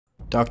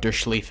Dr.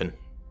 Schlieffen.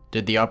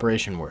 Did the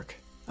operation work?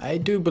 I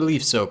do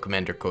believe so,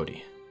 Commander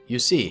Cody. You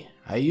see,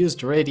 I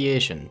used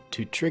radiation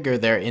to trigger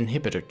their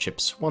inhibitor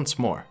chips once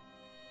more.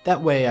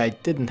 That way I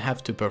didn't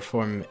have to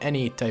perform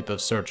any type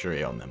of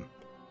surgery on them,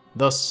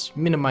 thus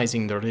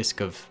minimizing the risk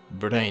of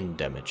brain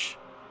damage.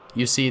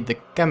 You see, the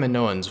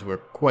Kaminoans were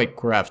quite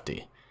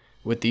crafty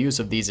with the use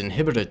of these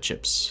inhibitor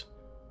chips,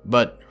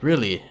 but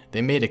really,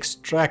 they made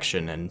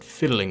extraction and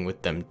fiddling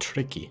with them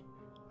tricky.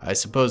 I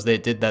suppose they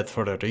did that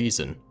for a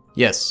reason.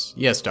 Yes,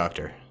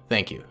 Doctor.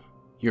 Thank you.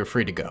 You're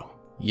free to go.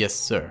 Yes,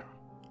 sir.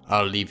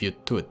 I'll leave you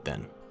to it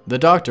then. The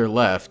doctor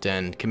left,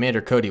 and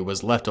Commander Cody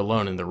was left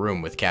alone in the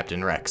room with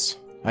Captain Rex.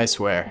 I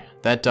swear,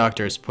 that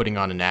doctor is putting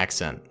on an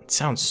accent. It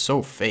sounds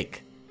so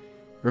fake.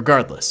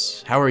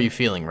 Regardless, how are you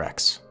feeling,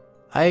 Rex?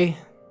 I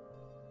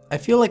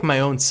feel like my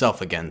own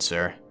self again,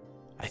 sir.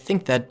 I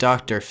think that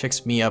doctor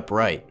fixed me up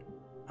right.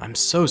 I'm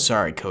so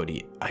sorry,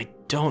 Cody. I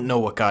don't know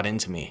what got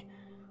into me.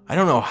 I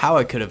don't know how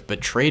I could have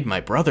betrayed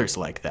my brothers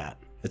like that.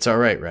 It's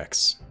alright,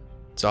 Rex.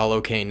 It's all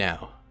okay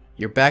now.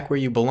 You're back where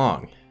you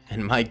belong.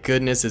 And my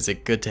goodness, is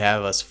it good to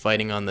have us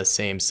fighting on the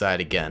same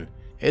side again.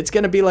 It's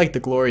gonna be like the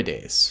glory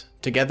days.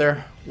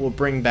 Together, we'll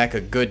bring back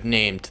a good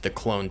name to the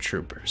clone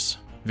troopers.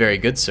 Very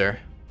good, sir.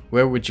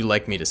 Where would you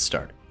like me to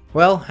start?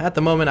 Well, at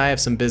the moment I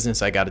have some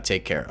business I gotta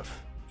take care of.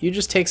 You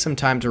just take some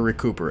time to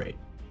recuperate.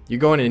 You're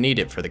going to need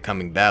it for the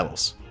coming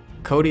battles.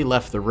 Cody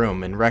left the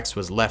room and Rex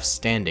was left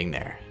standing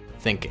there,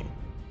 thinking.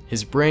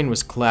 His brain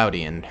was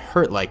cloudy and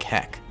hurt like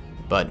heck,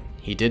 but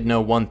he did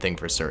know one thing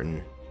for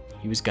certain.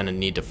 He was gonna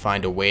need to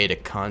find a way to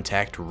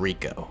contact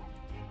Rico.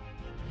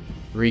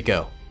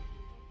 Rico.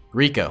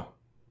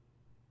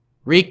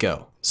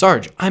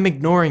 Sarge, I'm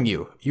ignoring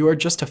you. You are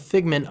just a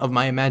figment of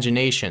my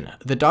imagination.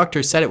 The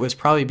doctor said it was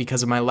probably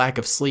because of my lack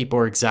of sleep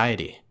or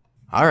anxiety.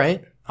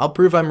 Alright, I'll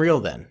prove I'm real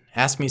then.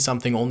 Ask me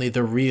something only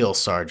the real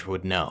Sarge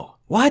would know.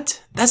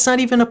 What? That's not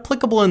even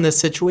applicable in this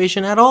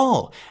situation at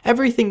all.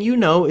 Everything you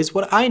know is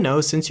what I know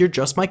since you're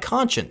just my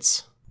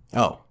conscience.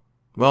 Oh,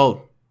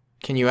 well,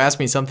 can you ask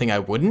me something I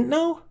wouldn't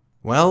know?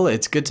 Well,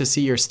 it's good to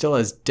see you're still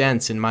as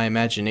dense in my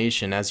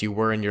imagination as you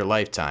were in your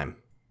lifetime.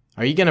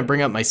 Are you gonna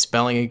bring up my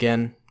spelling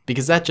again?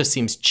 Because that just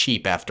seems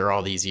cheap after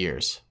all these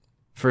years.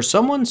 For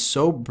someone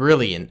so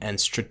brilliant and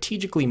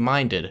strategically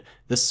minded,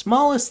 the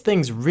smallest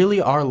things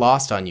really are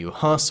lost on you,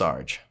 huh,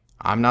 Sarge?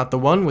 I'm not the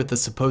one with the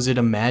supposed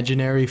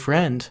imaginary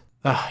friend.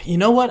 You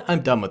know what?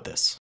 I'm done with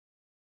this.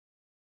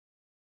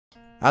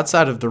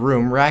 Outside of the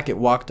room, Racket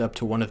walked up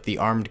to one of the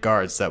armed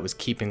guards that was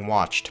keeping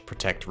watch to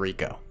protect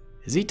Rico.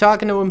 Is he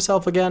talking to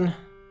himself again?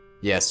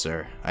 Yes,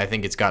 sir. I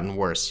think it's gotten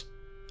worse.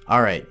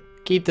 Alright,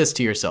 keep this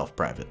to yourself,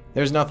 Private.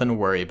 There's nothing to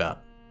worry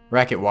about.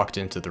 Racket walked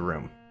into the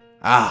room.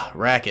 Ah,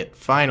 Racket,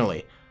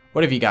 finally.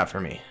 What have you got for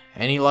me?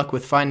 Any luck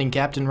with finding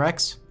Captain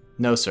Rex?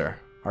 No, sir.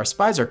 Our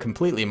spies are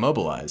completely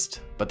mobilized,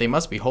 but they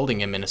must be holding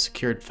him in a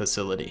secured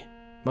facility.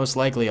 Most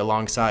likely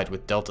alongside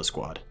with Delta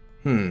Squad.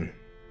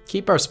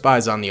 Keep our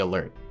spies on the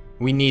alert.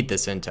 We need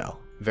this intel.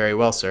 Very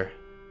well, sir.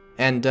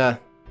 And,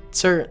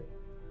 sir,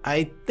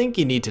 I think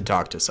you need to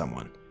talk to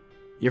someone.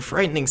 You're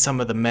frightening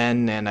some of the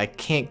men, and I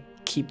can't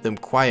keep them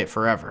quiet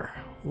forever.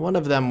 One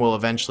of them will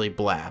eventually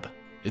blab.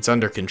 It's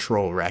under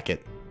control,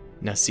 Racket.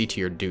 Now see to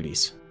your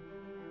duties.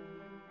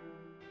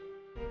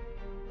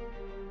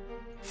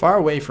 Far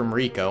away from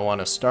Rico on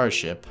a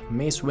starship,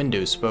 Mace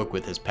Windu spoke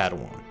with his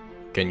Padawan.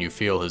 Can you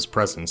feel his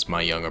presence,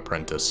 my young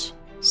apprentice?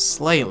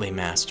 Slightly,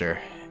 Master.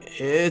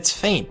 It's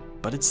faint,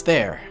 but it's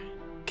there.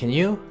 Can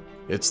you?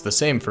 It's the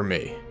same for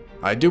me.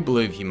 I do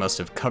believe he must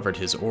have covered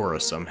his aura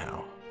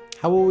somehow.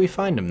 How will we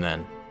find him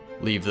then?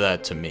 Leave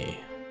that to me.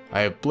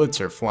 I have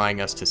Blitzer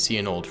flying us to see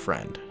an old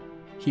friend.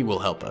 He will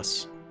help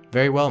us.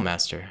 Very well,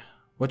 Master.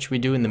 What should we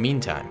do in the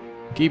meantime?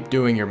 Keep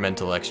doing your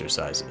mental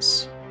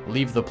exercises.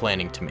 Leave the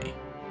planning to me.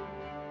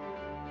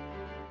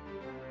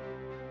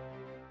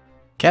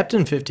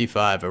 Captain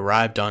 55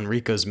 arrived on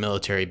Rico's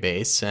military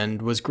base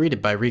and was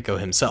greeted by Rico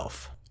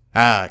himself.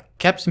 Ah,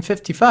 Captain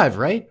 55,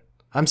 right?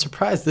 I'm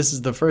surprised this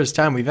is the first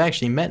time we've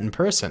actually met in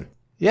person.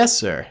 Yes,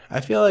 sir. I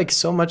feel like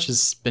so much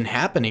has been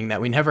happening that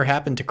we never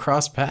happened to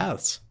cross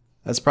paths.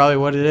 That's probably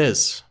what it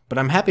is, but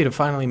I'm happy to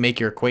finally make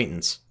your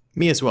acquaintance.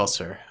 Me as well,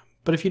 sir.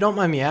 But if you don't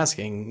mind me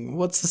asking,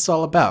 what's this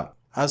all about?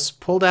 I was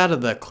pulled out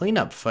of the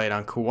cleanup fight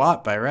on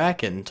Kuwait by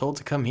Racket and told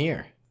to come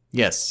here.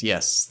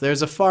 Yes,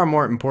 there's a far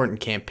more important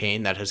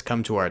campaign that has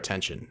come to our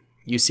attention.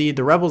 You see,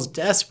 the rebels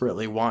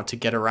desperately want to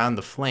get around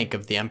the flank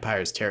of the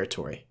Empire's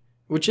territory.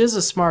 Which is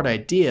a smart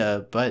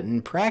idea, but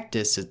in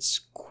practice it's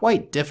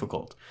quite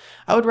difficult.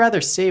 I would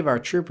rather save our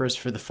troopers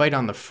for the fight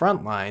on the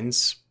front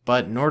lines,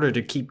 but in order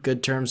to keep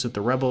good terms with the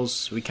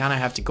rebels, we kinda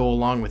have to go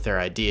along with their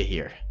idea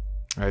here.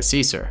 I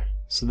see, sir.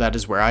 So that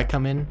is where I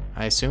come in,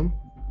 I assume?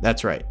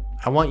 That's right.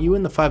 I want you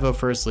and the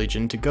 501st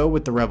Legion to go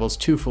with the rebels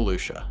to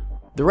Felucia.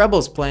 The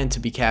rebels plan to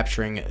be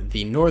capturing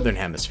the northern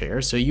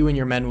hemisphere, so you and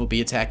your men will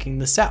be attacking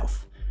the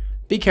south.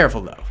 Be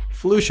careful though.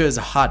 Felucia is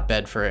a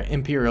hotbed for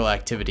imperial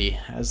activity,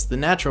 as the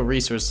natural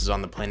resources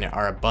on the planet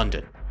are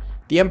abundant.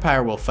 The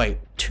Empire will fight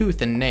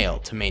tooth and nail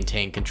to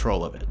maintain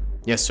control of it.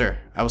 Yes, sir.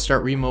 I will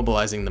start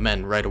remobilizing the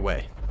men right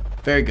away.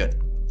 Very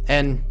good.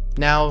 And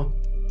now,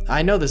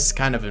 I know this is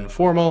kind of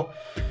informal,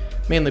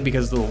 mainly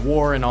because of the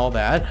war and all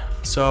that,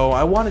 so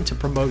I wanted to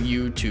promote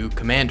you to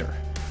Commander.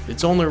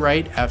 It's only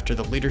right after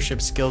the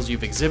leadership skills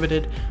you've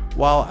exhibited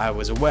while I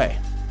was away.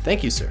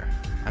 Thank you, sir.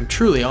 I'm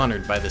truly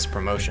honored by this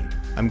promotion.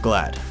 I'm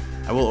glad.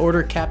 I will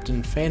order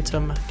Captain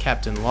Phantom,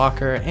 Captain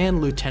Locker,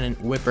 and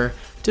Lieutenant Whipper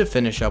to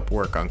finish up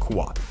work on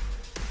Kuat.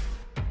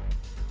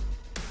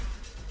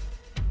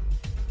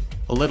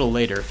 A little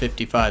later,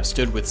 55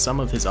 stood with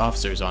some of his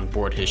officers on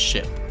board his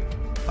ship.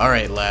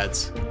 Alright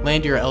lads,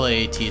 land your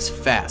LAATs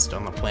fast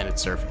on the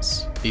planet's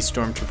surface. These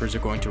stormtroopers are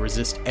going to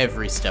resist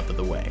every step of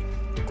the way.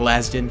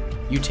 Glasden,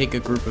 you take a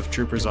group of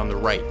troopers on the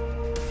right,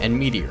 and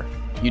Meteor,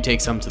 you take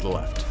some to the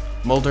left.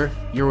 Mulder,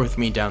 you're with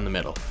me down the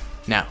middle.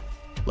 Now,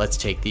 let's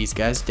take these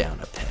guys down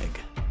a peg.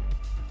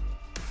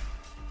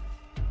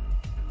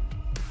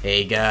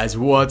 Hey guys,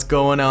 what's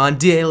going on?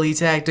 Daily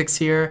Tactics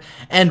here,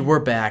 and we're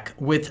back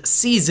with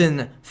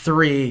Season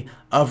 3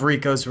 of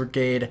Rico's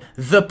Brigade,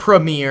 the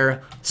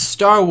premiere,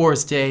 Star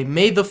Wars Day,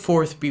 May the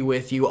 4th be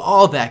with you,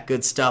 all that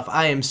good stuff.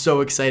 I am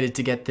so excited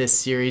to get this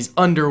series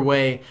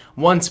underway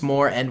once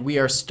more, and we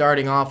are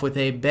starting off with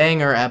a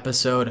banger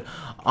episode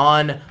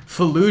on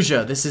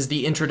Felucia. This is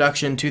the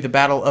introduction to the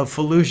Battle of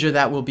Felucia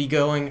that will be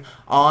going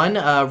on.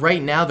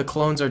 Right now, the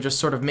clones are just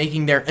sort of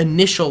making their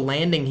initial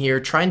landing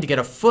here, trying to get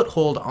a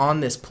foothold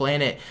on this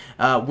planet,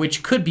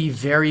 which could be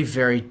very,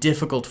 very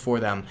difficult for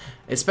them,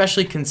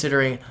 especially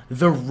considering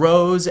the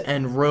rows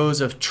and rows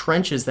of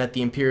trenches that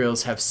the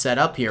Imperials have set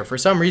up here. For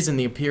some reason,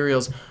 the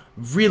Imperials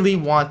really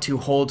want to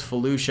hold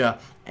Felucia,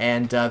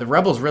 and the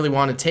Rebels really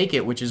want to take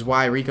it, which is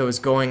why Rico is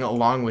going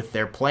along with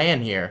their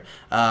plan here,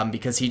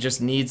 because he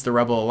just needs the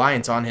Rebel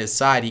Alliance on his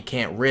side. He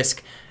can't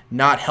risk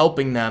not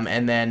helping them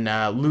and then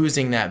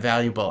losing that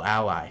valuable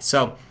ally.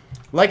 So,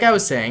 like I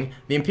was saying,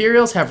 the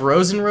Imperials have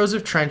rows and rows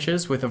of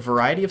trenches with a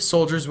variety of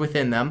soldiers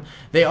within them.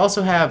 They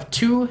also have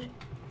two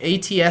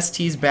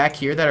ATSTs back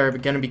here that are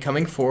going to be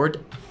coming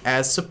forward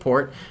as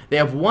support. They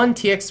have one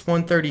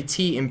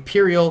TX-130T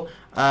Imperial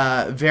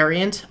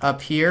variant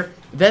up here.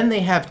 Then they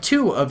have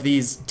two of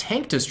these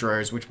tank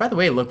destroyers, which by the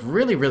way look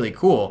really, really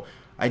cool.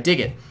 I dig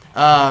it.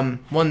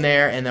 One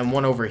there and then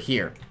one over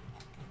here.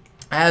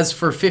 As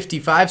for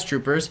 55's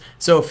troopers,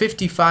 so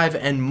 55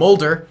 and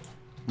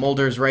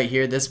Mulder's right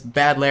here, this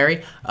bad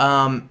Larry,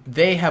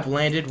 they have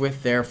landed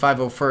with their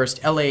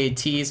 501st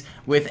LAATs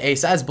with a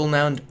sizable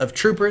amount of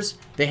troopers.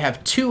 They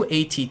have two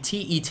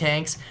ATTE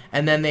tanks,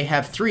 and then they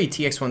have three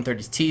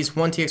TX-130Ts.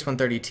 One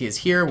TX-130T is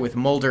here with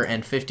Mulder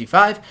and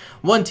 55.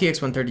 One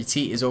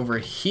TX-130T is over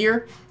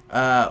here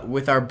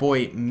with our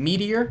boy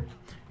Meteor.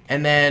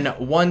 And then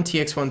one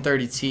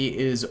TX-130T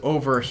is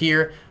over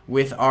here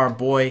with our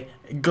boy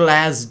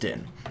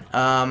Glasden.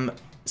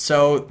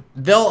 So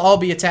they'll all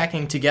be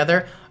attacking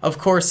together. Of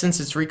course, since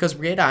it's Rico's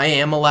Brigade, I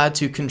am allowed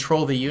to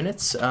control the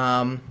units,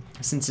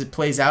 since it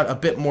plays out a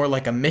bit more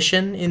like a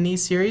mission in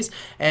these series.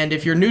 And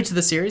if you're new to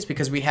the series,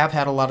 because we have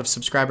had a lot of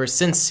subscribers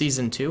since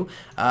Season 2,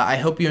 I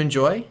hope you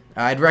enjoy.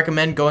 I'd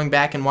recommend going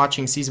back and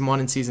watching Season 1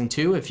 and Season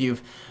 2 if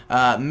you've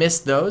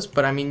missed those.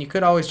 But I mean, you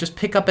could always just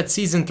pick up at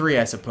Season 3,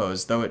 I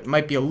suppose, though it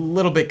might be a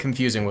little bit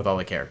confusing with all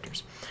the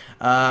characters.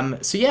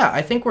 So yeah,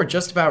 I think we're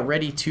just about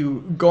ready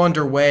to go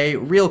underway.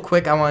 Real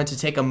quick, I wanted to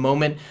take a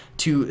moment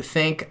to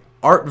thank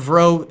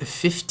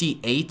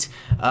ArtVro58,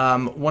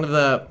 one of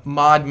the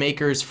mod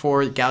makers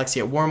for Galaxy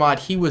at War Mod.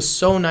 He was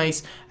so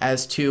nice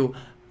as to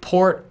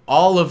port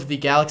all of the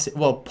Galaxy,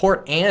 well,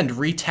 port and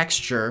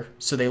retexture,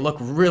 so they look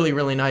really,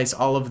 really nice,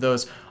 all of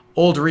those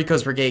old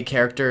Rico's Brigade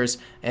characters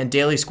and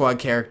Daily Squad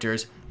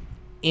characters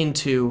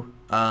into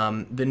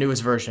the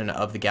newest version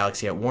of the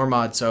Galaxy at War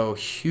Mod. So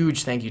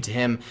huge thank you to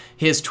him.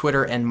 His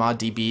Twitter and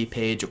ModDB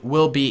page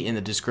will be in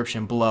the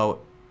description below.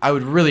 I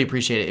would really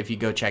appreciate it if you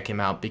go check him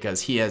out,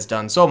 because he has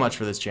done so much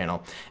for this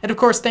channel. And of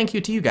course, thank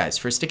you to you guys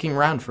for sticking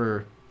around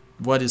for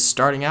what is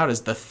starting out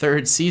as the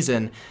 3rd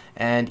season.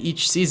 And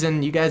each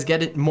season, you guys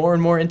get it more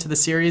and more into the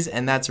series,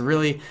 and that's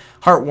really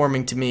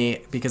heartwarming to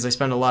me, because I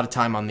spend a lot of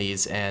time on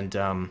these, and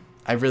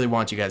I really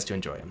want you guys to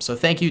enjoy them. So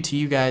thank you to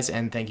you guys,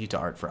 and thank you to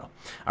ArtVro.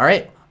 All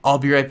right, I'll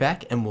be right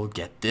back, and we'll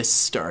get this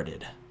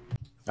started.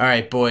 All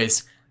right,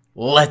 boys.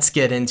 Let's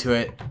get into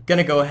it.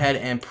 Gonna go ahead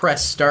and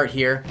press start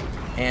here,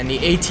 and the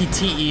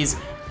ATTEs,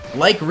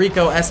 like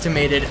Rico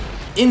estimated,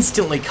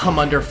 instantly come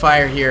under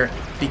fire here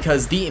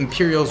because the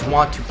Imperials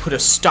want to put a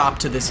stop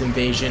to this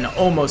invasion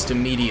almost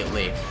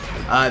immediately.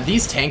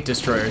 These tank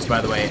destroyers,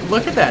 by the way,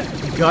 look at that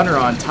gunner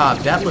on top.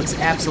 That looks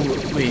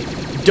absolutely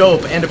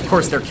dope, and of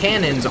course their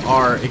cannons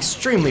are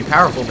extremely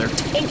powerful. They're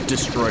tank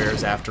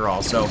destroyers after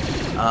all, so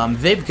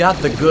they've got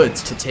the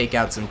goods to take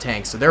out some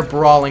tanks. So they're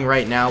brawling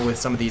right now with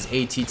some of these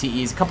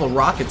ATTEs, a couple of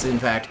rockets in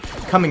fact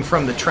coming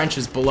from the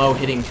trenches below,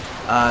 hitting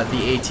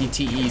the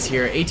ATTEs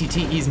here.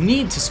 ATTEs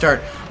need to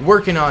start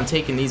working on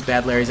taking these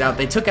bad Larrys out.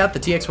 They took out the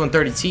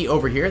TX-130T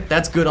over here.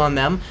 That's good on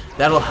them.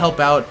 That'll help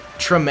out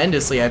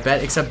tremendously, I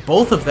bet, except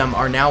both of them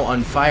are now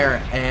on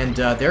fire, and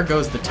there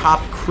goes the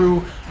top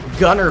crew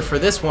gunner for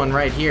this one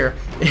right here.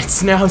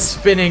 It's now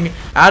spinning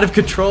out of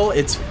control.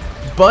 Its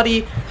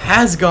buddy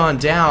has gone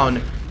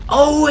down.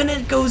 Oh, and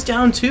it goes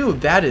down too.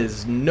 That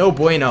is no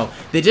bueno.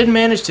 They did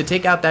manage to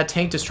take out that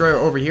tank destroyer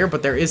over here,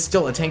 but there is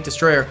still a tank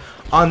destroyer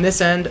on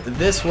this end,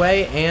 this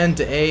way,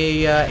 and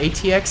a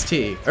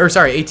ATST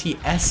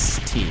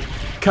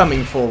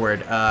coming forward.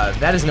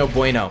 That is no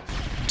bueno.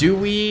 Do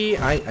we?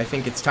 I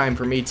think it's time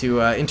for me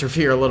to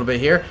interfere a little bit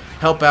here.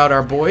 Help out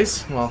our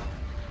boys. Well,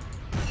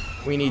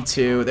 we need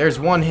to. There's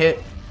one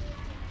hit.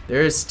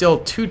 There's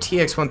still two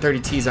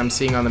TX-130Ts I'm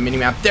seeing on the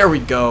minimap. There we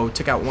go.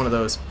 Took out one of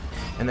those.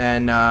 And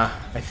then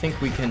I think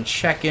we can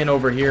check in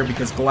over here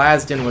because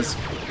Glasden was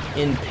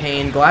in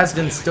pain.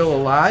 Glasden's still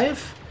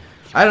alive?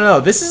 I don't know.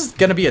 This is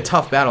going to be a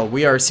tough battle.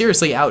 We are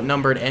seriously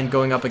outnumbered and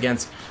going up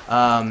against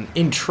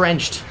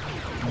entrenched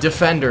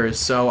defenders.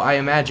 So I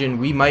imagine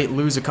we might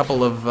lose a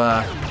couple of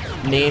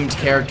named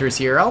characters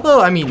here.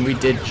 Although, I mean, we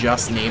did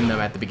just name them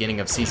at the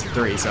beginning of Season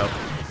 3. So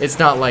it's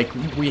not like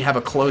we have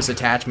a close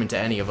attachment to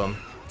any of them.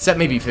 Except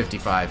maybe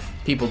 55.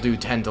 People do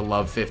tend to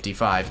love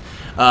 55.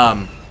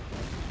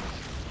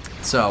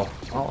 So,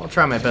 I'll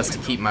try my best to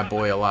keep my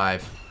boy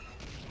alive.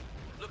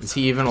 Is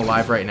he even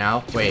alive right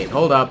now? Wait,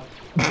 hold up.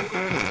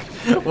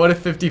 What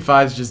if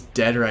 55's just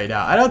dead right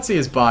now? I don't see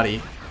his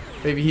body.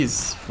 Maybe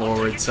he's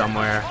forward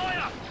somewhere.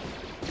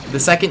 The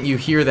second you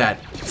hear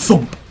that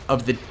thump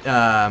of the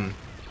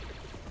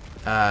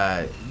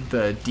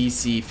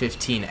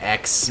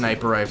DC-15X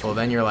sniper rifle,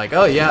 then you're like,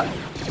 oh yeah,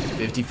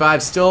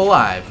 55's still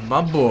alive,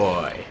 my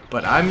boy.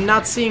 But I'm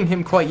not seeing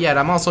him quite yet.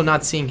 I'm also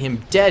not seeing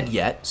him dead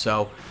yet,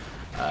 so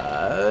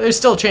there's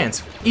still a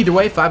chance. Either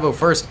way,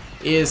 501st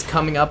is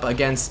coming up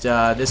against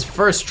this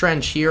first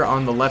trench here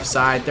on the left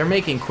side. They're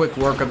making quick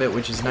work of it,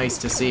 which is nice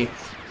to see.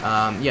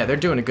 Yeah, they're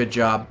doing a good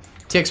job.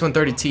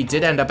 TX-130T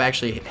did end up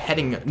actually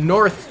heading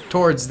north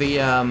towards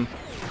the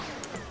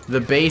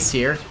base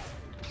here,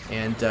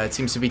 and it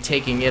seems to be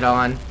taking it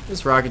on.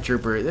 This rocket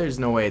trooper, there's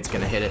no way it's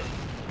gonna hit it.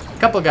 A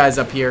couple guys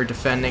up here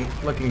defending,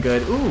 looking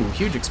good. Ooh,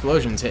 huge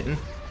explosions hitting.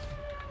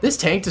 This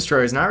tank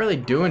destroyer is not really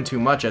doing too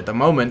much at the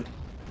moment.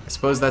 I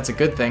suppose that's a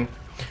good thing.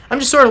 I'm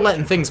just sort of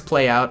letting things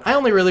play out. I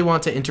only really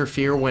want to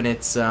interfere when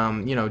it's,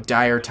 you know,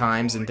 dire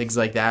times and things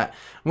like that.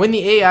 When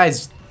the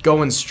AI's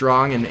going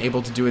strong and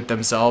able to do it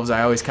themselves,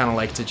 I always kind of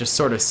like to just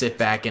sort of sit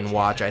back and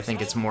watch. I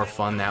think it's more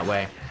fun that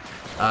way.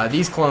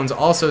 These clones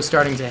also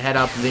starting to head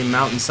up the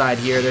mountainside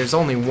here. There's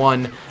only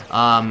one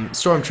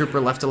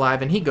stormtrooper left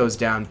alive, and he goes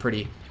down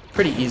pretty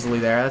easily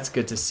there. That's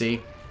good to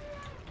see.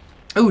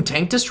 Ooh,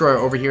 tank destroyer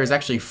over here is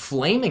actually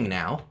flaming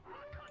now.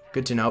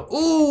 Good to know.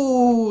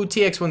 Ooh,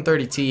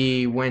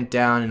 TX-130T went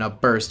down in a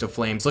burst of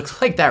flames. Looks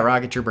like that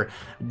rocket trooper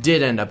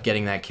did end up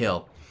getting that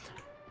kill.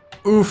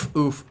 Oof,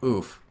 oof,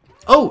 oof.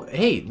 Oh,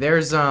 hey,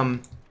 there's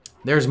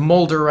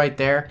Mulder right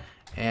there,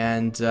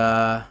 and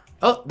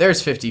oh,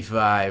 there's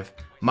 55.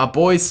 My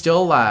boy's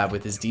still alive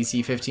with his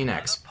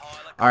DC-15X.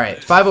 All right,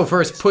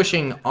 501st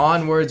pushing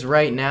onwards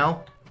right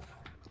now,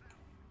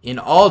 in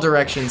all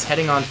directions,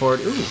 heading on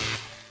forward. Ooh,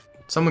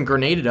 someone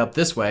grenaded up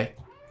this way.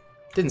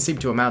 Didn't seem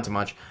to amount to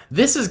much.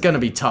 This is going to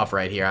be tough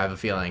right here, I have a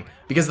feeling.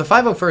 Because the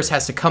 501st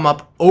has to come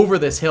up over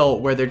this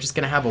hill where they're just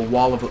going to have a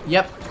wall of...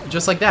 Yep,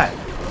 just like that.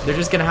 They're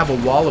just going to have a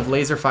wall of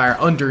laser fire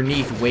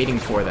underneath waiting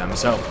for them.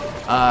 So,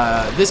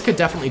 this could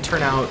definitely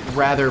turn out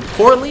rather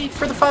poorly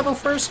for the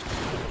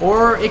 501st,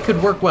 or it could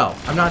work well.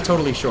 I'm not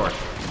totally sure.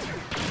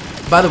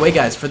 By the way,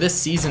 guys, for this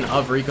season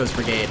of Rico's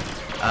Brigade,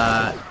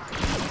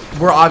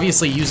 we're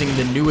obviously using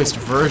the newest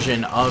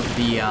version of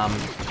the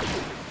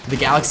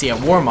Galaxy at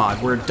War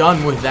mod. We're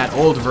done with that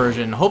old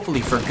version,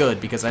 hopefully for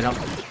good, because I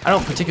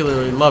don't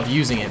particularly love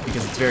using it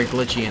because it's very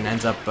glitchy and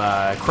ends up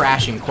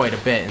crashing quite a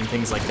bit and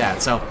things like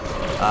that. So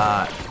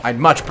I'd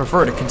much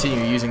prefer to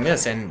continue using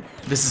this, and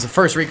this is the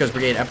first Rico's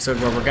Brigade episode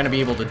where we're going to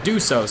be able to do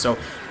so. So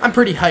I'm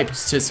pretty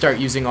hyped to start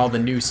using all the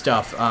new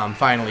stuff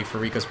finally for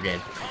Rico's Brigade.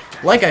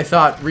 Like I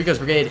thought, Rico's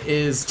Brigade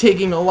is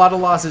taking a lot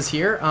of losses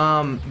here,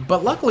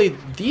 but luckily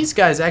these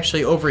guys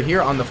actually over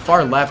here on the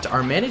far left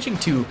are managing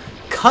to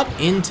cut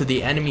into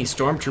the enemy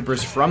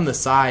stormtroopers from the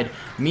side.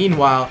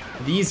 Meanwhile,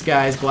 these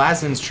guys,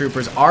 Glasden's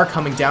troopers, are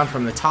coming down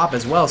from the top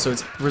as well, so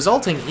it's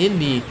resulting in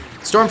the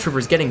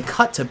stormtroopers getting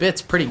cut to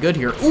bits pretty good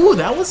here. Ooh,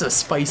 that was a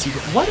spicy...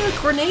 What a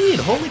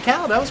grenade! Holy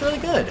cow, that was really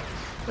good.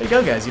 Way to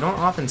go, guys. You don't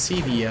often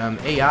see the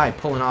AI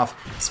pulling off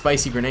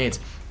spicy grenades.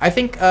 I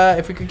think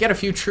if we could get a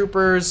few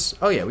troopers...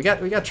 Oh yeah, we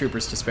got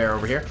troopers to spare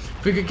over here.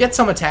 If we could get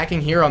some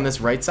attacking here on this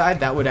right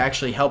side, that would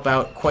actually help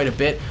out quite a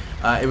bit.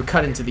 It would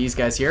cut into these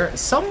guys here.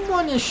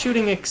 Someone is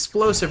shooting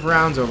explosive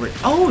rounds over it.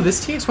 Oh,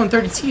 this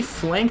TX-130T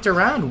flanked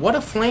around. What a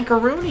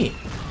flankaroonie.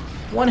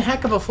 One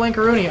heck of a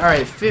flankaroonie. All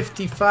right,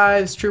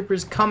 55's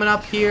troopers coming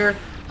up here.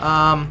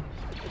 A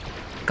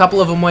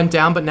couple of them went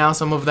down, but now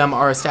some of them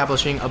are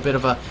establishing a bit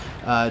of a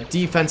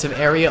defensive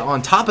area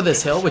on top of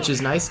this hill, which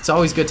is nice. It's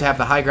always good to have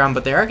the high ground,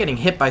 but they are getting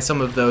hit by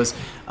some of those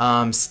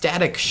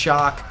static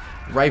shock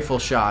rifle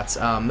shots.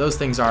 Those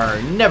things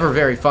are never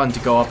very fun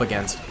to go up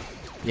against.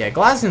 Yeah,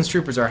 Glasden's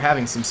troopers are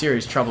having some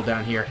serious trouble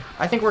down here.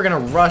 I think we're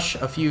going to rush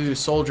a few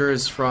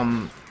soldiers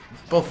from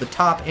both the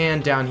top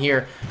and down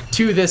here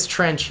to this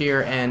trench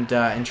here and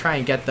try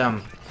and get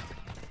them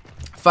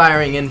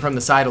firing in from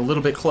the side a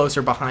little bit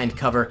closer behind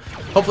cover.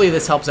 Hopefully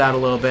this helps out a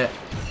little bit.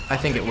 I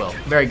think it will.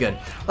 Very good.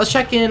 Let's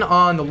check in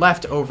on the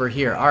left over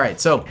here.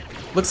 Alright, so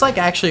looks like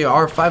actually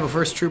our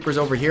 501st troopers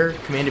over here,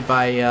 commanded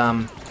by,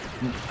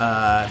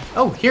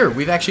 oh, here,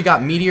 we've actually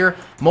got Meteor,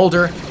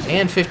 Mulder,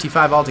 and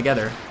 55 all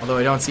together, although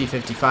I don't see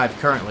 55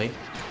 currently.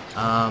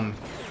 But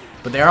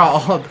they're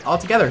all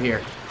together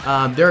here.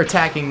 They're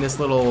attacking this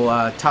little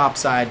top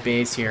side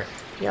base here.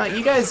 Yeah,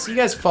 you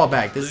guys fall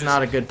back. This is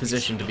not a good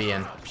position to be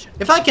in.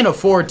 If I can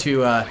afford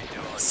to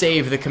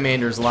save the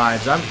commander's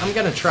lives, I'm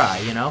gonna try,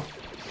 you know?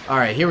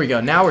 Alright, here we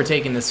go. Now we're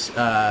taking this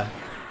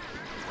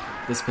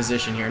this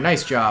position here.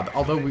 Nice job.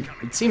 Although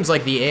it seems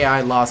like the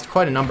AI lost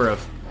quite a number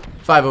of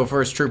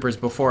 501st troopers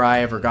before I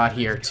ever got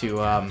here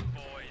to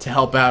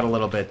help out a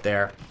little bit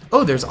there.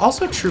 Oh, there's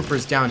also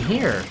troopers down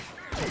here.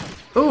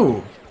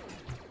 Ooh.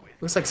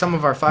 Looks like some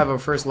of our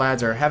 501st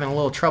lads are having a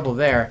little trouble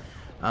there.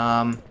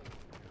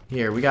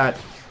 Here, we got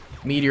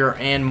Meteor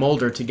and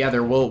Mulder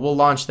together. We'll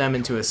launch them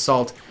into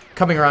assault.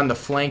 Coming around the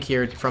flank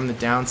here from the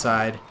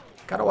downside.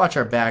 Gotta watch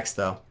our backs,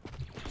 though.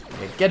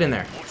 Okay, get in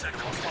there.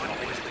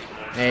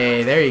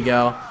 Hey, there you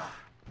go.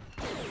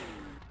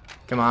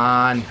 Come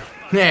on.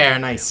 There,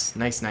 nice.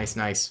 Nice, nice,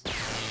 nice.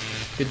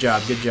 Good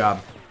job, good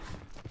job.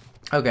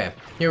 Okay,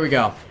 here we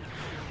go.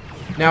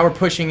 Now we're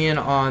pushing in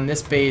on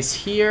this base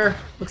here.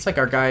 Looks like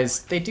our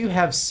guys, they do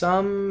have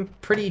some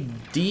pretty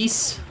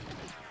decent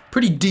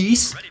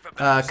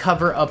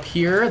cover up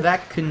here.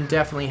 That can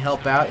definitely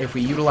help out if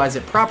we utilize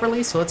it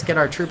properly. So let's get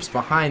our troops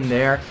behind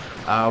there.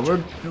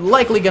 We're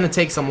likely going to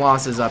take some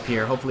losses up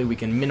here. Hopefully we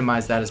can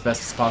minimize that as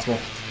best as possible.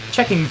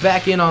 Checking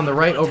back in on the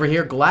right over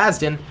here,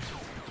 Glasden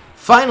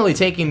finally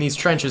taking these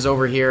trenches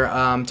over here.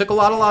 Took a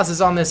lot of losses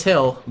on this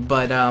hill,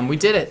 but we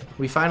did it.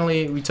 We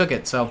took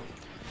it, so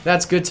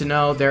that's good to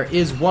know. There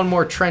is one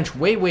more trench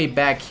way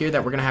back here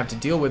that we're gonna have to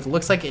deal with.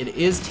 Looks like it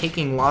is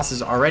taking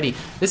losses already.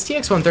 This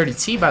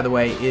TX-130T, by the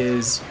way,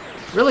 is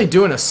really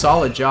doing a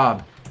solid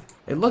job.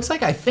 It looks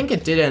like I think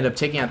it did end up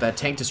taking out that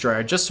tank destroyer.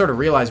 I just sort of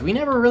realized we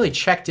never really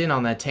checked in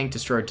on that tank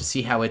destroyer to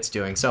see how it's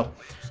doing. So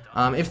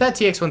if that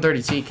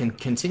TX-130T can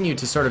continue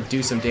to sort of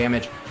do some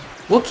damage,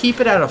 we'll keep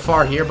it at a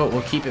far here, but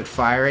we'll keep it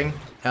firing.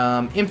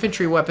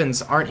 Infantry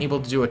weapons aren't able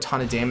to do a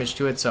ton of damage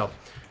to it, so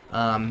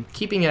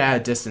keeping it at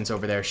a distance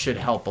over there should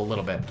help a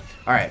little bit.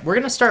 Alright, we're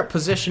going to start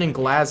positioning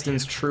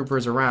Glasden's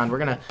troopers around. We're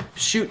going to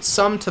shoot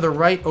some to the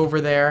right over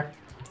there.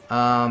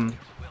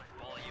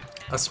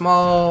 A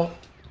small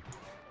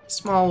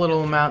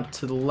little amount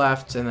to the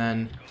left, and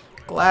then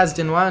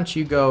Glasden, why don't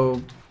you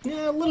go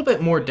a little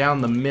bit more down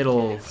the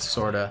middle,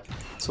 sorta.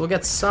 So we'll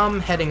get some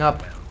heading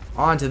up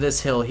onto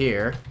this hill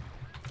here.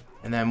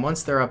 And then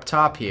once they're up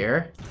top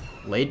here,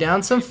 lay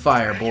down some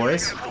fire,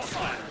 boys.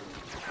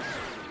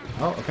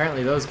 Oh,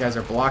 apparently those guys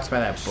are blocked by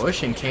that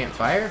bush and can't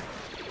fire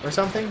or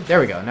something. There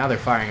we go. Now they're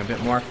firing a bit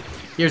more.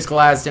 Here's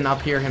Glasden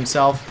up here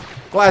himself.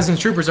 Glasden's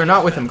troopers are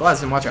not with him.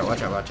 Glasden, watch out,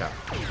 watch out, watch out.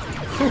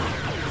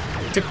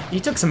 He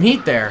took some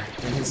heat there,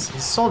 and his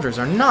soldiers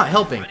are not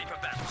helping.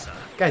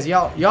 Guys,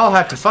 y'all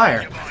have to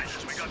fire.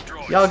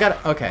 Y'all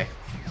got okay.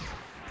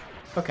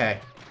 Okay.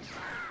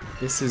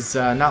 This is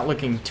not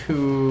looking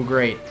too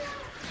great.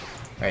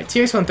 Alright,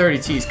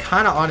 TX-130T is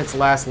kind of on its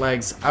last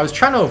legs. I was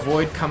trying to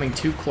avoid coming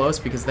too close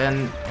because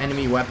then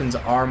enemy weapons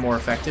are more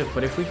effective,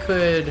 but if we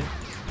could...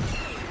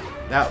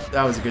 That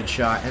was a good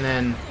shot. And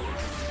then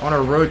I want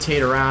to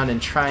rotate around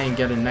and try and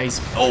get a nice...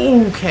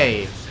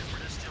 Okay!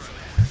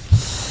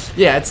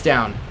 Yeah, it's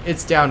down.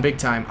 It's down big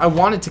time. I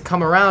wanted to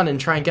come around and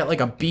try and get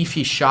like a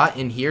beefy shot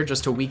in here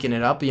just to weaken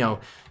it up, you know,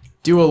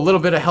 do a little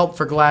bit of help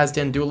for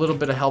Glasden, do a little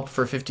bit of help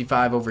for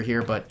 55 over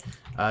here, but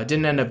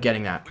didn't end up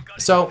getting that.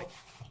 So...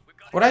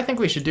 what I think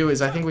we should do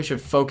is I think we should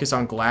focus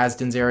on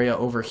Glasden's area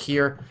over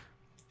here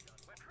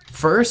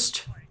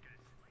first,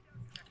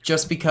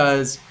 just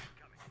because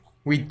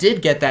we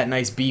did get that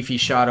nice beefy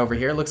shot over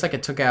here. It looks like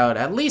it took out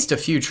at least a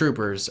few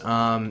troopers,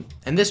 and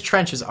this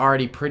trench is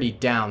already pretty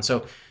down.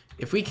 So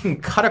if we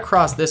can cut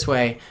across this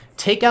way,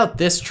 take out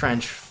this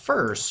trench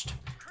first,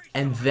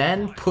 and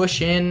then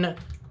push in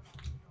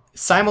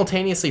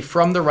simultaneously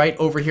from the right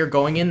over here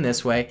going in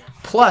this way,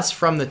 plus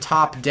from the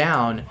top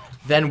down,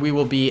 then we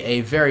will be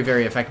a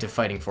very effective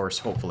fighting force,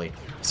 hopefully.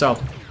 So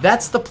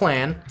that's the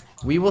plan.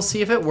 We will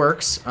see if it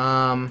works.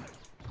 Alright,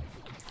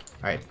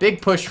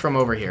 big push from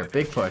over here.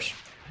 Big push.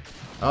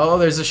 Oh,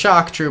 there's a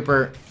shock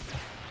trooper.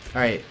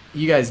 Alright,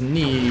 you guys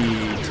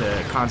need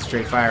to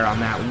concentrate fire on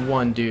that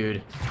one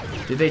dude.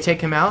 Did they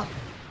take him out?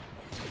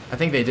 I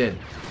think they did.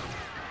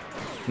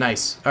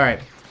 Nice.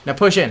 Alright, now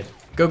push in.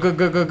 Go, go,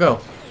 go, go,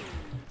 go.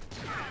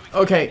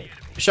 Okay,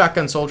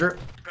 shotgun soldier.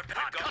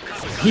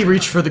 He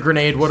reached for the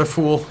grenade. What a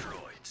fool.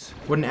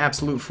 What an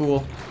absolute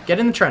fool. Get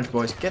in the trench,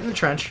 boys. Get in the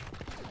trench.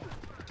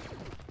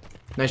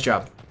 Nice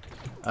job.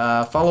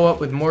 Follow up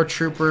with more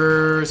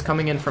troopers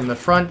coming in from the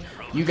front.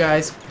 You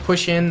guys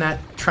push in. That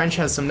trench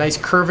has some nice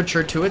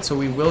curvature to it, so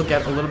we will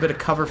get a little bit of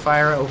cover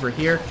fire over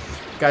here.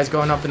 Guys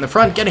going up in the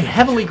front, getting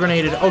heavily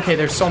grenaded. Okay,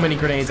 there's so many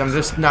grenades. I'm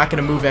just not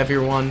going to move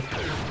everyone.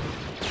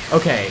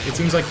 Okay, it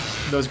seems like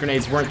those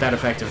grenades weren't that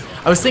effective.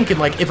 I was thinking,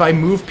 like, if I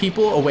move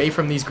people away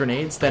from these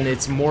grenades, then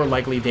it's more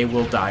likely they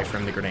will die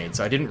from the grenades.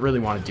 So I didn't really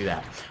want to do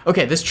that.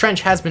 Okay, this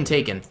trench has been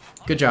taken.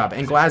 Good job.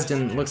 And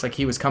Glasden looks like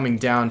he was coming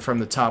down from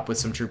the top with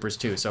some troopers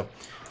too. So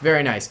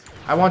very nice.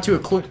 I want to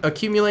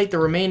accumulate the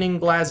remaining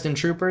Glasden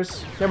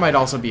troopers. There might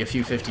also be a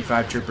few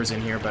 55 troopers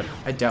in here, but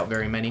I doubt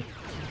very many.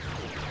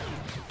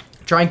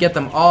 Try and get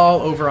them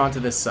all over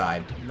onto this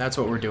side. That's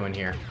what we're doing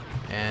here.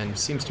 And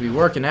seems to be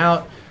working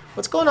out.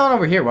 What's going on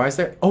over here? Why is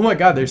there... Oh my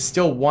god, there's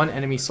still one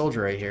enemy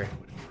soldier right here.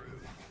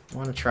 I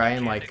want to try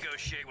and, like...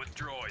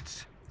 Let's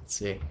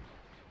see.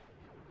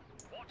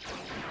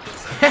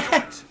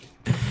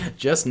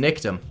 Just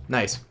nicked him.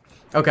 Nice.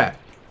 Okay.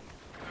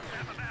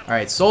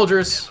 Alright,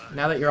 soldiers,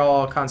 now that you're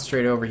all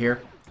concentrated over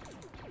here,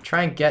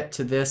 try and get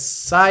to this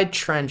side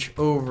trench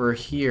over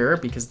here,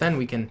 because then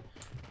we can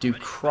do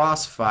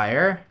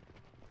crossfire.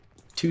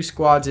 2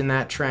 squads in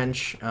that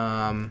trench.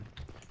 The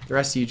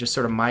rest of you just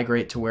sort of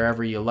migrate to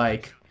wherever you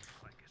like.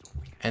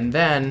 And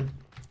then,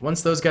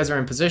 once those guys are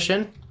in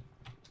position,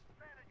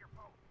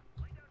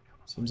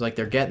 seems like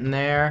they're getting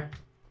there.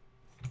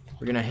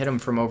 We're going to hit them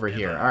from over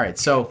here. Alright,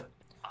 so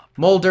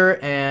Mulder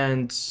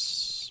and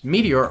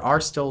Meteor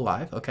are still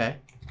alive. Okay.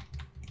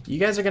 You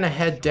guys are going to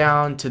head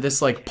down to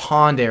this, like,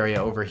 pond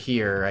area over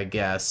here, I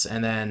guess.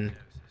 And then,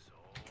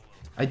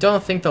 I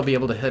don't think they'll be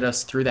able to hit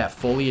us through that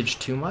foliage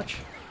too much.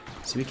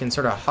 So we can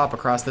sort of hop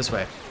across this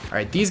way.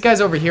 Alright, these guys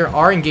over here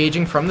are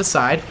engaging from the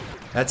side.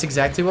 That's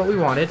exactly what we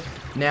wanted.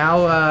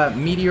 Now,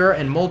 Meteor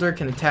and Mulder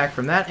can attack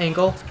from that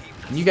angle.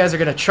 And you guys are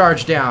going to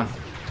charge down.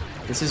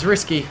 This is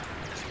risky.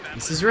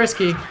 This is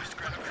risky.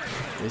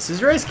 This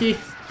is risky.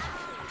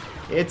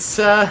 It's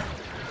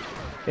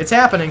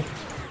happening.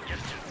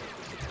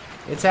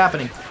 It's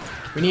happening.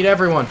 We need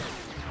everyone.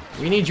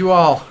 We need you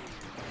all.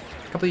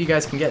 A couple of you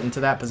guys can get into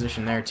that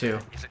position there, too.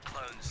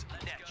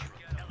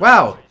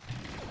 Wow.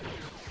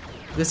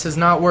 This has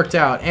not worked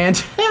out.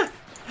 And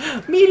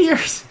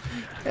meteors.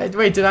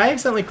 Wait, did I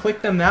accidentally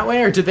click them that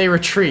way, or did they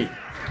retreat?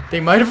 They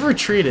might have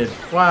retreated.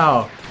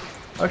 Wow.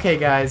 Okay,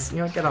 guys. You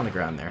know what? Get on the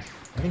ground there.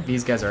 I think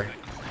these guys are...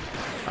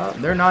 Oh,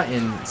 they're not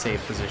in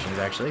safe positions,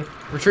 actually.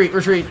 Retreat,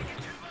 retreat.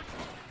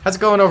 How's it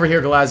going over here,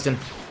 Glasden?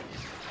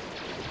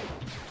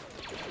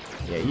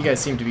 Yeah, you guys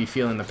seem to be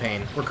feeling the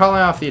pain. We're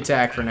calling off the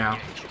attack for now.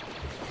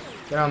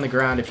 Get on the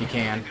ground if you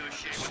can.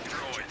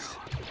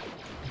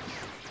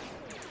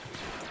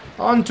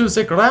 Onto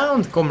the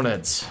ground,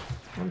 comrades.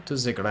 Onto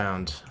the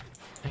ground.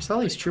 There's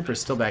all these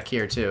troopers still back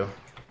here, too.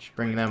 Should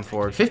bring them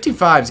forward.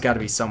 55's got to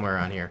be somewhere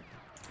around here.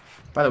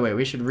 By the way,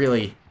 we should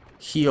really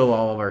heal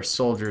all of our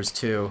soldiers,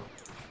 too.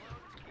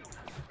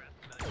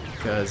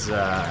 Because,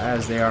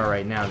 as they are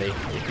right now, they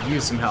could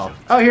use some help.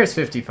 Oh, here's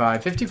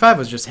 55. 55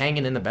 was just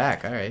hanging in the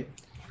back. Alright.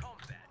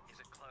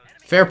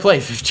 Fair play,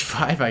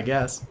 55, I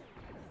guess.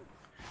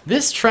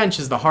 This trench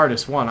is the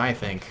hardest one, I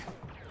think.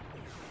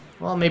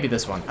 Well, maybe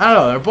this one. I don't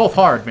know, they're both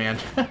hard, man.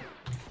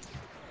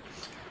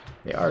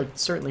 They are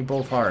certainly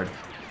both hard.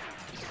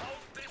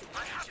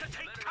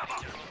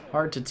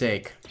 Hard to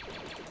take.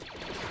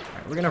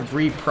 Alright, we're gonna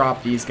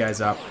re-prop these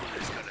guys up.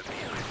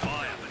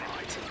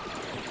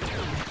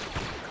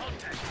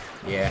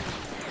 Yeah.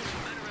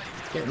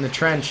 Get in the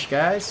trench,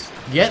 guys.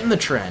 Get in the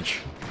trench.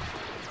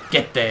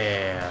 Get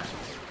there.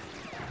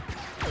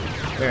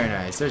 Very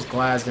nice. There's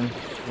Glasden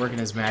working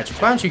his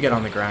magic. Why don't you get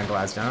on the ground,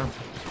 Glasden?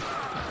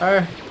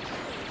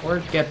 Or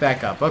get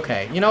back up.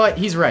 Okay. You know what?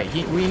 He's right.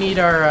 We need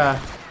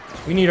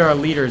our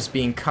leaders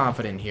being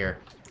confident here.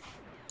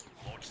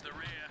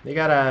 They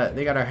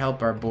gotta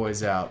help our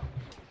boys out.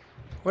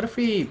 What if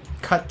we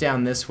cut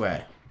down this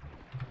way?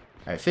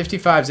 Alright,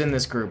 55's in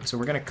this group, so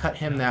we're gonna cut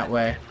him that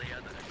way.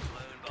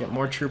 Get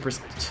more troopers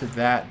to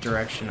that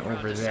direction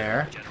over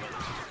there.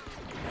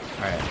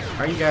 Alright,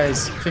 are you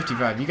guys...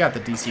 55, you got the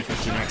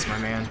DC-15X, my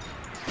man.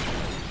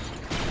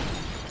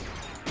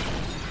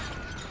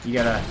 You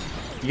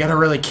gotta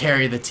really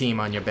carry the team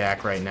on your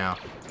back right now.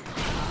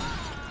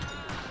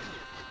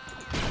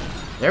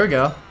 There we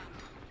go.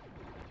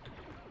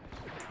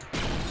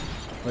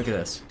 Look at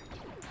this.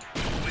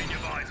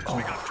 Oh,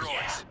 yeah.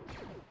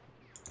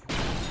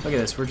 Look at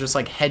this, we're just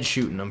like head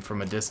shooting them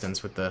from a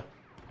distance with the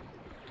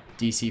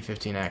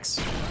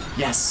DC-15X.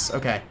 Yes,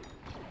 okay.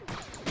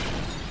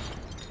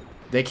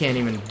 They can't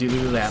even do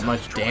that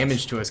much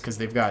damage to us because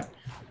they've got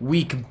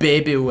weak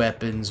baby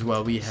weapons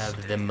while we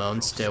have the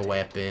monster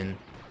weapon.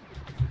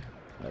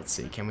 Let's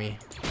see, can we...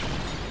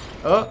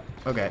 Oh,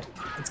 okay.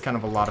 It's kind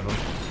of a lot of them.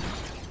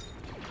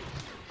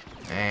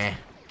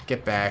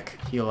 Get back.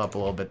 Heal up a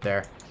little bit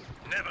there.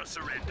 Never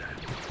surrender.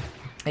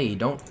 Hey,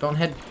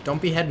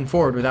 don't be heading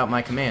forward without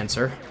my command,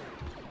 sir.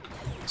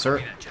 Sir?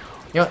 You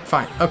know what?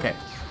 Fine. Okay.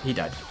 He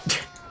died.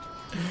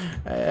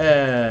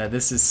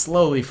 This is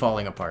slowly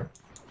falling apart.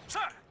 Sir.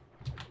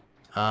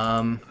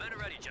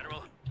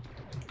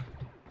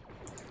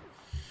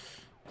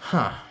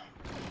 Huh.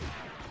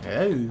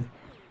 Oh.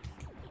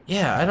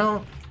 Yeah, I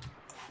don't...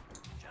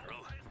 General.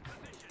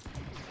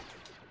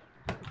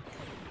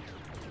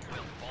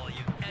 We'll follow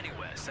you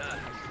anywhere, sir.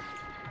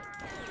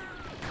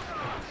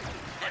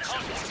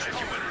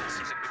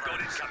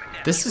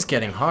 This is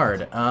getting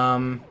hard.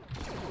 Yeah,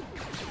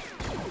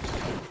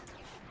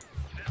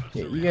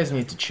 you guys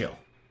need to chill.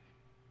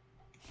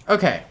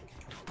 Okay.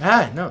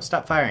 Ah, no,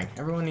 stop firing.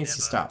 Everyone needs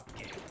to stop.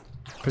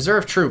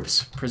 Preserve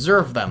troops.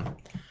 Preserve them.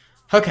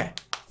 Okay.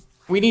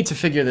 We need to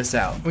figure this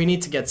out. We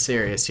need to get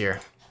serious here.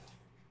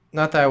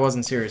 Not that I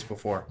wasn't serious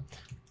before.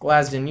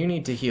 Glasden, you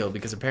need to heal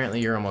because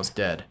apparently you're almost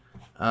dead.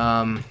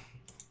 We're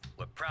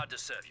proud to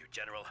serve you,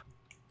 General.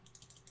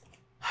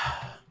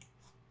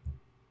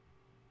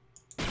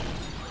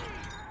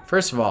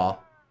 First of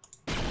all...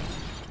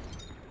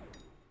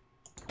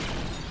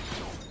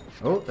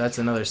 Oh, that's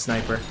another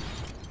sniper.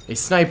 A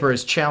sniper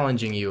is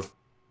challenging you.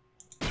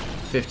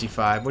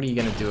 55. What are you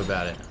gonna do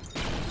about it?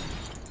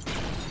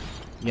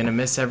 You gonna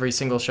miss every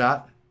single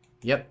shot?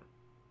 Yep.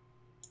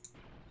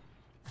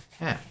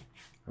 Yeah.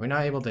 Are we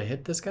not able to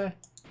hit this guy?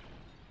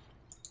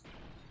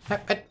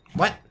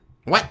 What?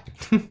 What?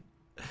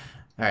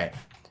 Alright.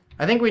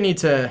 I think we need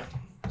to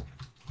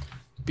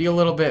be a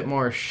little bit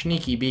more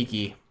sneaky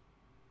beaky.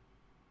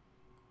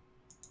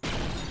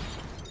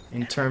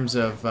 In terms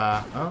of,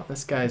 oh,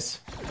 this guy's...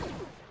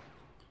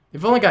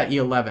 They've only got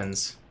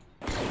E11s.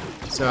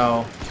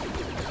 So...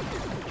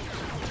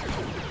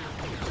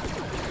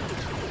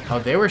 Oh,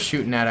 they were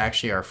shooting at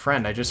actually our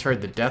friend. I just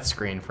heard the death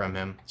screen from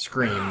him.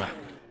 Scream.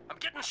 I'm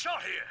getting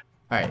shot here.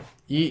 Alright,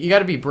 you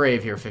gotta be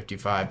brave here,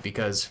 55,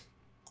 because...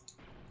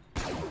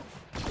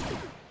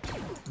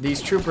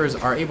 These troopers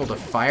are able to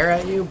fire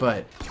at you,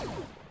 but...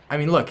 I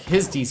mean, look,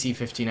 his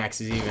DC-15X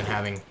is even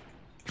having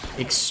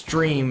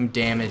extreme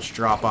damage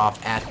drop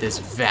off at this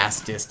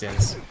vast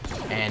distance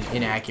and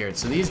inaccurate.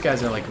 So these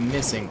guys are like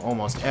missing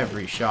almost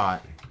every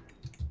shot.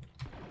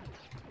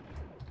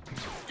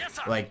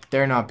 Like,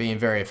 they're not being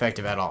very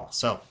effective at all.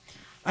 So,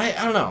 I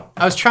don't know.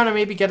 I was trying to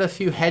maybe get a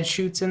few head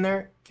shoots in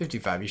there.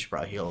 55, you should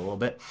probably heal a little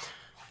bit.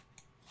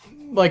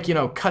 Like, you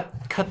know,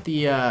 cut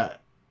the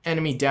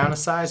enemy down a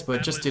size, but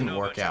it just didn't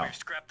work out.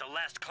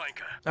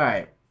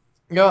 Alright.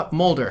 Yo,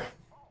 Mulder.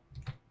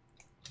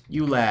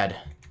 You lad.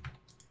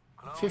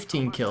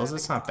 15 kills,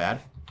 that's not bad.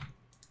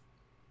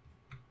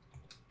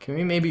 Can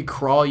we maybe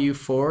crawl you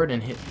forward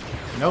and hit...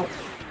 Nope.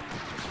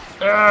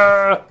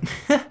 Oh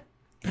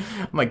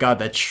my god,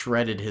 that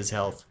shredded his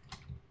health.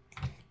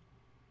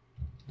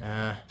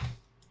 Get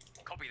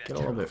a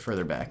little bit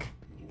further back.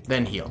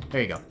 Then heal.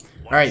 There you go.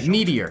 Alright,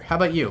 Meteor, how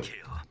about you?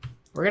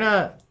 We're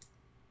gonna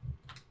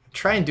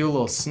try and do a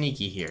little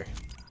sneaky here.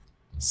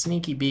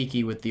 Sneaky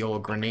beaky with the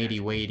old grenadey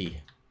wadey.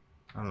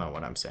 I don't know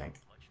what I'm saying.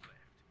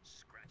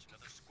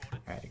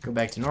 Alright, go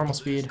back to normal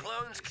speed.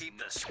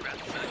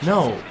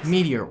 No,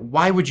 Meteor,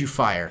 why would you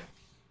fire?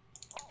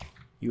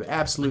 You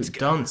absolute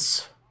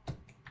dunce.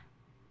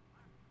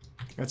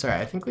 That's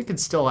alright, I think we could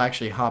still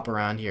actually hop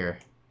around here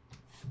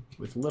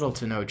with little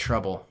to no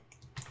trouble.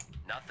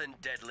 Nothing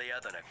deadlier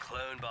than a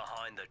clone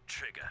behind the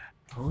trigger.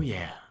 Oh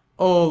yeah.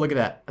 Oh, look at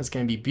that. That's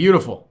gonna be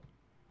beautiful.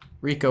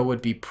 Rico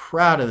would be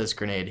proud of this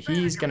grenade.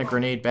 He's gonna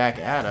grenade back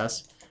at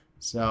us.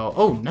 So,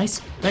 oh, nice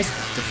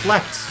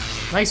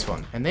deflect. Nice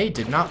one. And they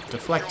did not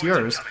deflect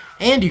yours.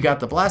 And you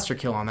got the blaster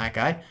kill on that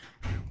guy.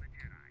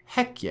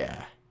 Heck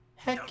yeah.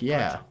 Heck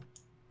yeah.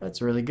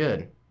 That's really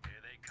good.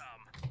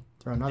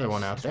 Throw another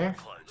one out there.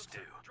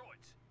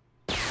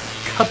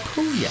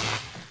 Kapooya.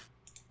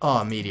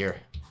 Oh, Meteor.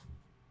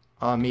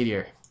 Oh,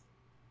 Meteor.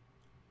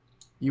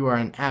 You are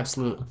an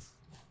absolute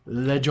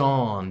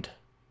legend.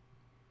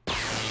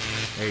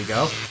 There you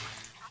go.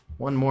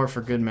 One more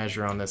for good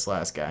measure on this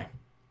last guy.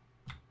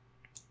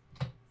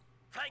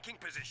 Flanking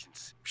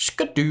positions.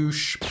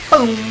 Skadoosh.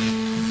 Boom.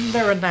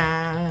 Very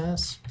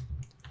nice.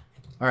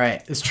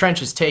 Alright, this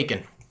trench is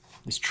taken.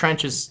 This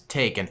trench is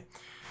taken.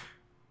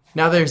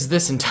 Now there's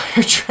this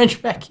entire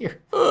trench back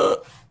here.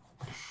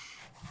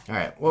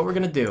 Alright, what we're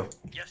gonna do.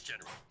 Yes,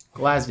 General.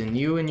 Glasden,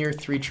 you and your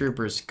 3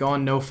 troopers go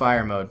on no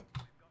fire mode.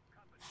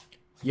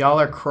 Y'all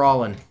are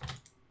crawling.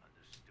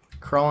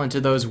 Crawl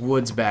into those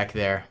woods back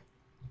there.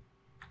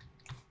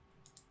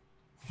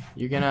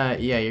 You're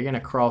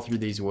gonna crawl through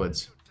these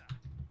woods.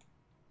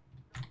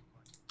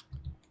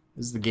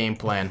 This is the game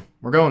plan.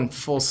 We're going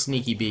full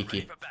sneaky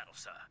beaky.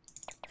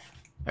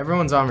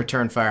 Everyone's on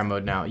return fire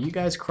mode now. You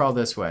guys crawl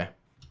this way.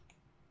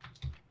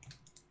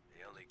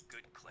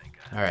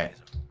 Alright.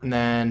 And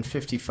then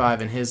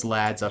 55 and his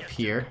lads up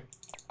here.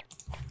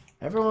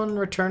 Everyone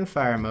return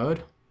fire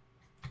mode.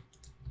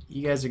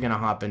 You guys are gonna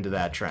hop into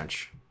that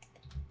trench.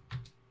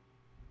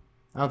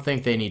 I don't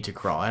think they need to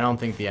crawl. I don't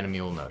think the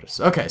enemy will notice.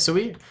 Okay, so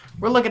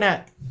we're looking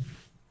at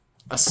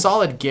a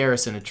solid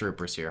garrison of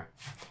troopers here.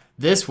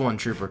 This one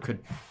trooper could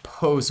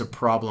pose a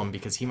problem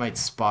because he might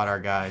spot our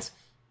guys.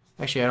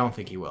 Actually, I don't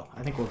think he will.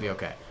 I think we'll be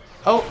okay.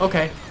 Oh,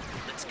 okay.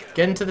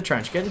 Get into the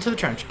trench. Get into the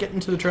trench. Get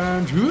into the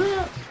trench.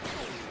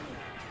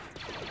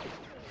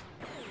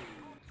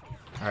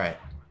 Alright.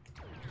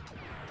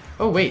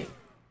 Oh, wait.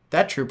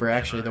 That trooper,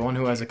 actually, the one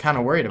who I was kind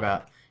of worried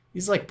about.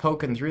 He's like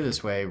poking through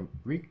this way.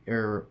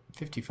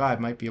 55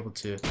 might be able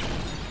to...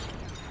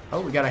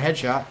 Oh, we got a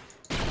headshot.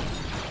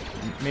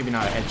 Maybe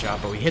not a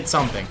headshot, but we hit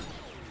something.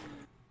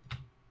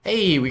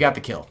 Hey, we got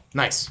the kill.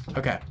 Nice.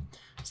 Okay.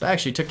 So I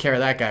actually took care of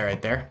that guy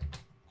right there.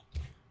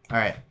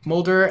 Alright.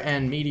 Mulder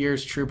and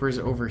Meteor's troopers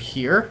over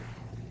here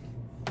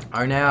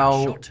are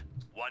now... Shot.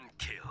 One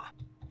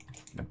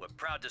kill. We're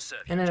proud to serve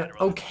you, in an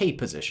General. okay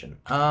position.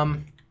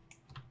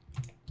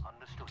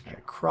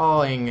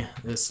 Crawling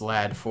this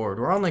lad forward.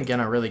 We're only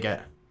gonna really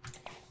get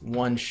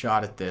one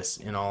shot at this,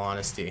 in all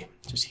honesty.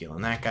 Just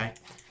healing that guy.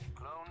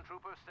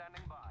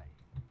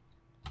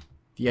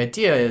 The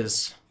idea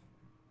is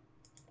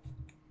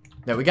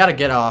that we gotta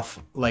get off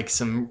like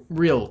some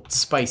real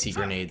spicy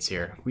grenades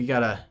here. We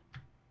gotta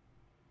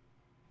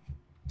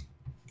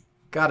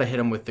hit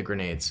him with the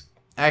grenades.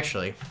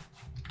 Actually,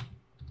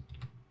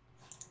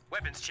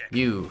 Weapons check.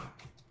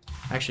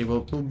 Actually,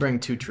 we'll bring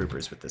 2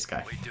 troopers with this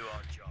guy. We do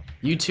our job.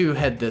 You 2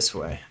 head this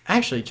way.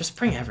 Actually, just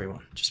bring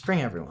everyone. Just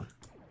bring everyone.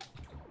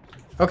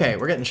 Okay,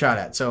 we're getting shot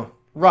at, so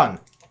run.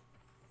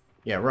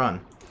 Yeah,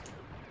 run.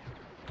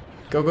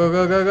 Go, go,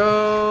 go, go,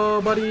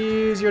 go,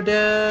 buddies, you're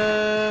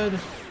dead.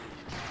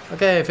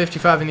 Okay,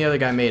 55 and the other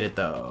guy made it,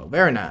 though.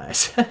 Very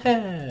nice.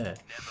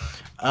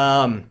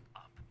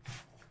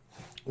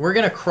 We're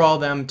gonna crawl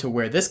them to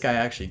where this guy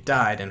actually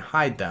died and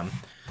hide them.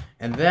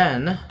 And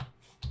then...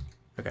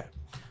 Okay,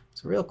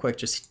 so real quick,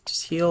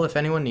 just heal if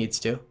anyone needs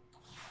to.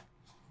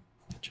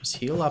 Just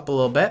heal up a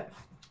little bit.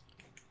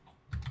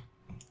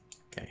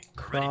 Okay, Ready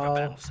for crawl.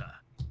 battle, sir.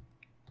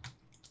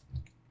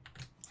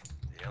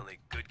 The only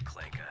good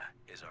clanker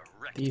is a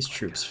wrecked These clanker.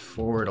 troops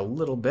forward a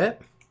little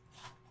bit.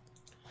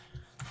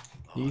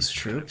 These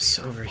troops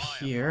over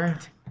here.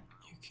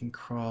 You can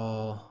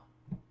crawl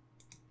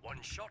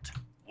One shot,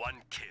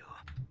 one kill.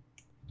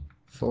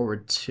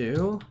 forward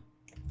 2.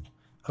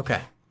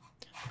 Okay.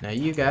 Now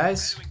you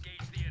guys To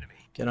engage the enemy.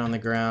 get on the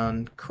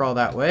ground, crawl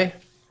that way.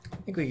 I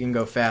think we can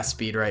go fast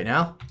speed right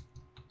now.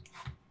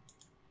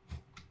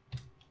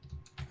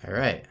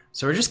 Alright.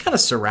 So we're just kind of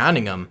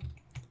surrounding them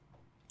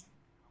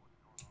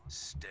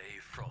Stay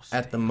frosty.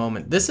 at the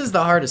moment. This is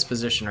the hardest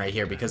position right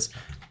here because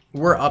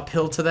we're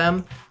uphill to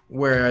them,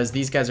 whereas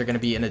these guys are going to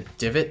be in a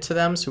divot to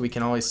them, so we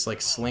can always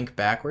like slink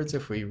backwards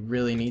if we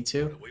really need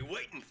to. What are we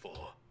waiting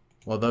for?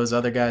 Well, those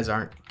other guys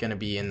aren't going to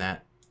be in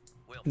that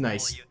We'll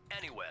Nice. follow you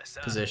anywhere,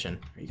 sir. position.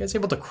 Are you guys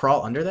able to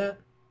crawl under that?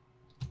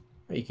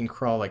 Or you can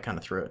crawl like kind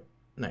of through it.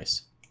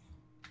 Nice.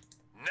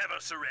 Never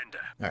surrender.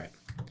 Alright.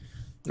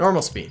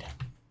 Normal speed.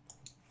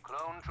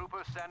 Clone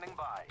trooper standing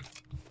by.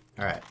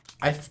 Alright.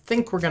 I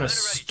think we're going to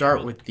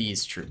start with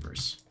these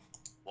troopers.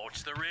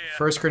 Watch the rear.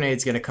 First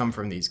grenade's going to come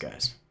from these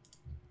guys.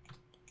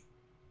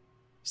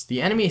 So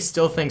the enemy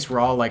still thinks we're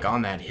all like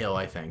on that hill,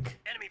 I think.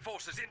 Enemy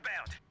forces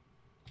inbound.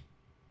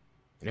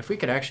 And if we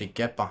could actually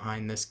get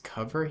behind this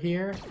cover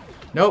here...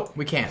 Nope,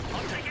 we can't.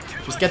 I'll take it too.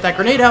 Just get that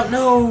grenade out.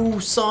 No,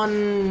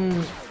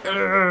 son.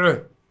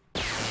 Alright,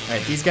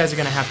 these guys are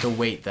going to have to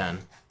wait then.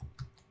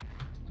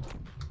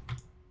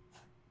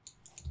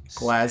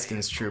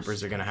 Glasgon's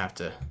troopers are going to have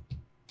to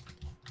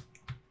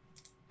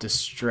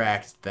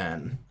distract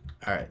then.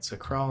 Alright, so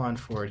crawl on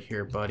forward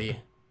here, buddy.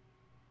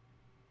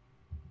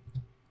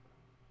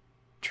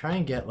 Try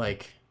and get,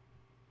 like...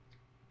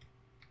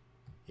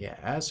 Yeah,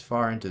 as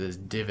far into this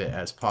divot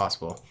as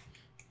possible.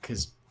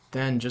 Because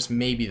then just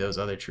maybe those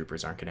other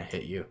troopers aren't going to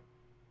hit you.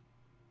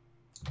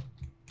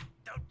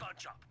 Don't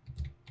bunch up.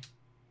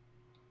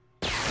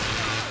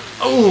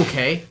 Oh,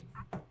 okay.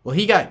 Well,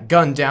 he got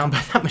gunned down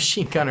by that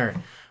machine gunner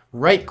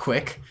right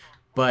quick.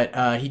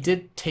 But he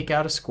did take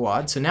out a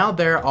squad. So now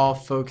they're all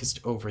focused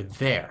over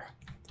there.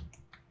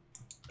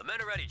 The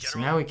men are ready, So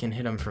General. now we can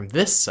hit them from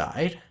this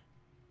side.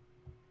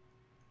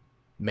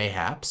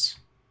 Mayhaps.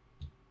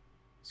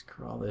 Let's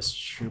crawl this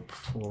troop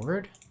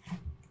forward.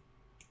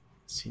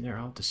 See, they're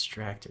all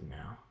distracted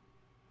now.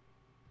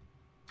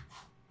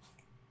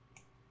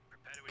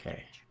 Prepare to Okay.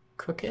 engage.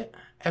 Cook it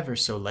ever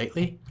so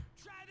lightly.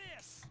 Try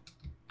this.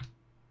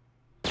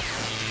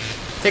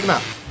 Take him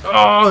out.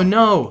 Oh,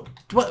 no.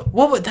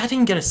 What? That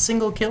didn't get a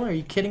single kill? Are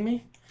you kidding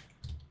me?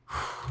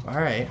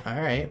 Alright,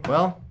 alright.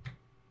 Well,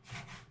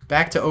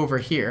 back to over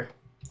here.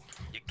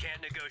 You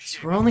can't negotiate.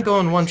 So we're only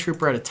going one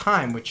trooper at a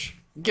time, which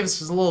gives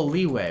us a little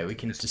leeway. We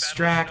can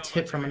distract,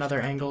 hit from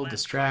another angle,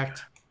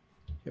 distract,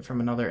 hit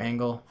from another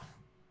angle.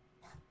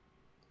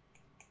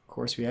 Of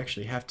course, we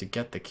actually have to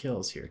get the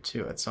kills here,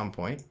 too, at some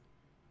point.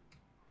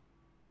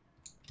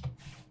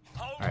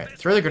 Hold Alright, this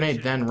throw the grenade,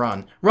 position. then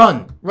run.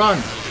 Run! Run!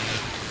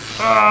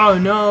 Oh,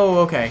 no!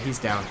 Okay, he's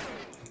down.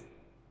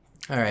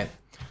 Alright,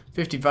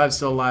 55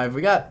 still alive.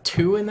 We got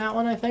 2 in that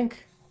one, I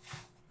think.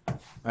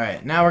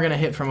 Alright, now we're gonna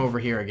hit from over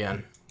here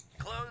again.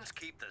 Clones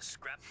keep the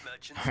scrap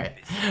merchants Alright.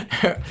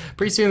 busy.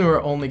 Pretty soon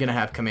we're only gonna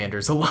have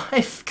commanders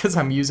alive, because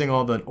I'm using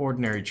all the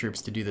ordinary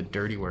troops to do the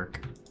dirty work.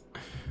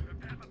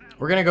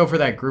 We're gonna go for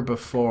that group of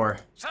 4.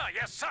 Sir,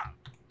 yes, sir.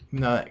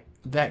 No,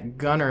 that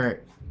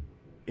gunner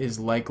is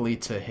likely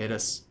to hit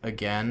us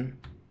again.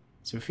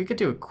 So if we could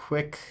do a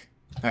quick...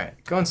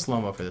 Alright, go in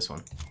slow-mo for this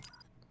one.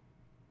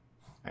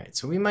 Alright,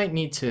 so we might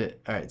need to...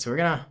 Alright, so we're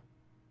gonna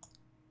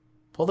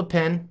pull the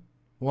pin.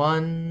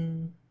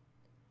 1,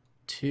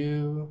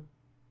 2...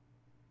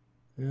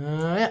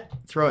 yeah,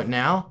 throw it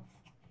now.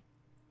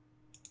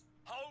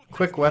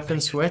 Quick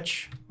weapon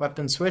switch.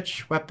 Weapon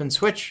switch. Weapon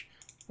switch.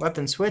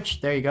 Weapon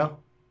switch. There you go.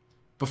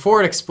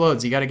 Before it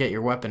explodes, you gotta get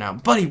your weapon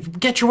out. Buddy,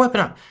 get your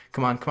weapon out!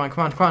 Come on, come on,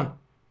 come on, come on.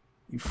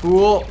 You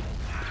fool.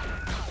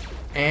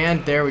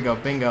 And there we go.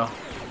 Bingo.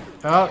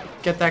 Oh,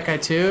 get that guy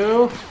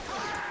too.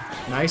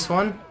 Nice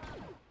one.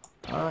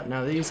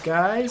 Now these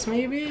guys,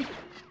 maybe?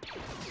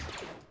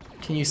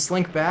 Can you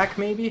slink back,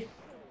 maybe?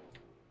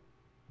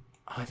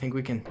 Oh, I think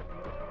we can...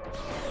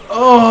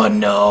 Oh,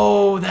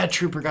 no! That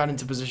trooper got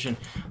into position.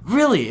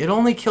 Really? It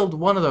only killed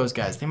one of those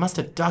guys. They must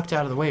have ducked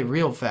out of the way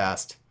real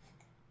fast.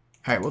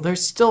 Alright, well,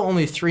 there's still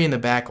only 3 in the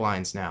back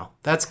lines now.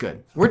 That's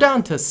good. We're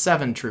down to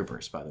 7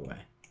 troopers, by the way.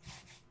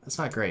 That's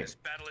not great.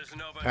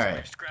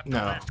 Alright,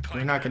 no.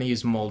 We're not going to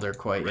use Mulder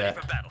quite yet.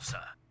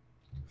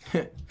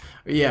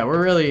 Yeah,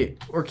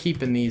 we're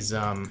keeping these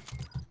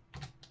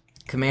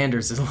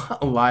commanders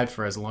alive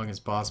for as long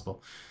as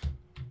possible.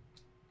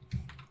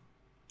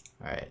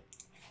 Alright.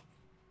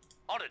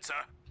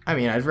 I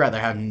mean, I'd rather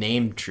have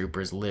named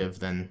troopers live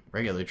than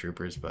regular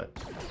troopers, but...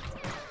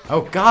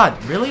 Oh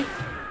god, really?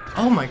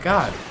 Oh my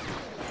god.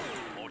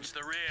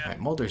 Alright,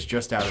 Mulder's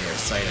just out of their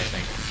sight, I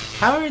think.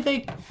 How are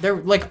they... They're,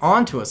 like,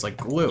 onto us like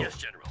glue.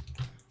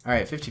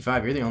 Alright,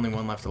 55, you're the only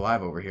one left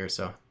alive over here,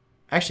 so...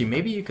 Actually,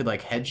 maybe you could,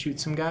 like, head shoot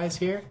some guys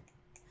here?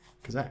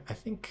 Because I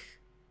think...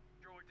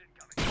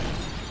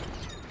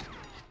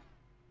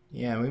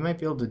 Yeah, we might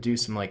be able to do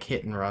some, like,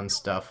 hit and run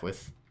stuff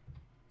with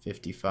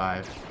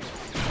 55.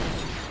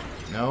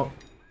 Nope.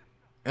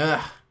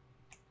 Ugh.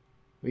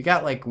 We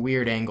got, like,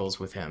 weird angles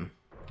with him.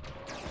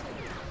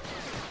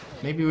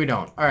 Maybe we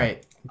don't.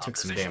 Alright, we took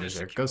some damage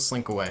there. Go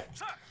slink away.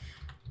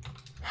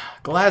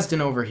 Glasden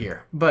over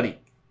here. Buddy,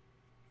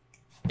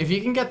 if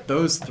you can get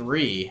those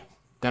 3,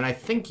 then I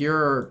think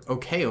you're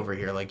okay over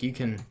here. Like, you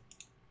can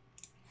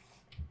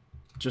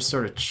just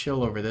sort of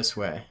chill over this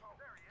way.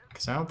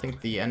 Because I don't think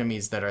the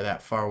enemies that are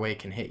that far away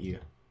can hit you.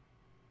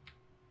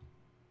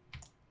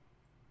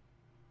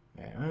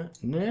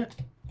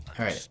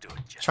 Alright,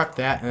 chuck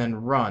that and then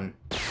run.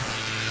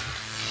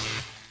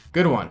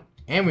 Good one.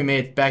 And we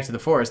made it back to the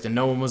forest and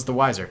no one was the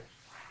wiser.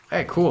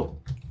 Alright, cool.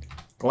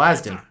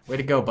 Glasden, way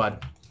to go,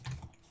 bud.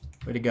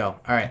 Way to go.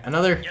 Alright,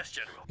 another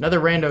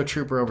rando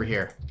trooper over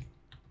here.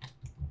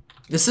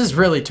 This has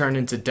really turned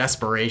into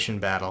desperation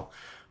battle.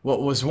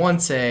 What was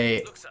once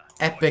a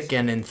epic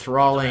and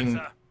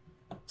enthralling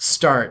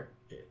start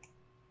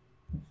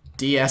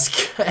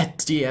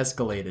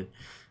de-escalated.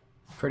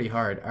 Pretty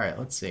hard. Alright,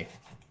 let's see.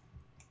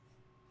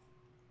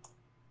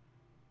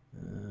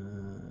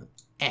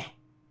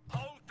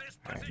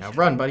 Alright, now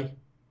run, buddy.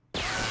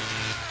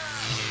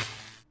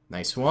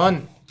 Nice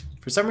one.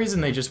 For some reason,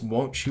 they just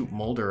won't shoot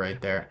Mulder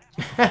right there.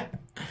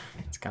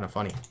 It's kind of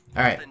funny.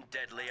 Alright.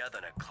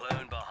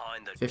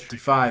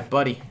 55,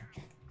 buddy.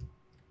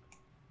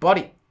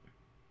 Buddy.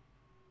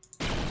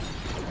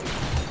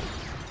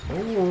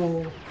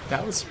 Oh,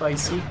 that was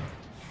spicy.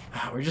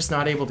 We're just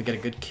not able to get a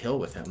good kill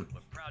with him.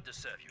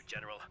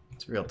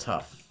 It's real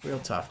tough. Real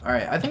tough.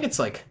 Alright, I think it's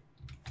like...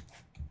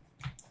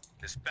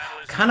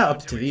 kind of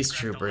up to these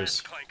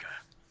troopers.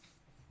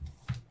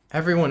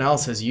 Everyone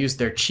else has used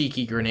their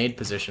cheeky grenade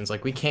positions.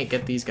 Like, we can't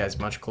get these guys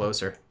much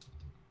closer.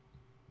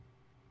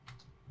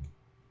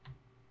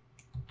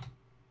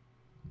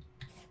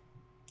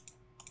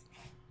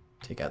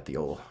 Take out the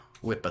old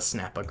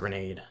whip-a-snap-a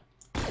grenade.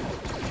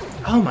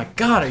 Oh my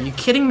god, are you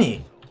kidding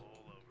me?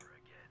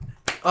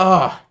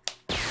 Oh.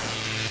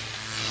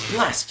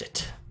 Blast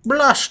it.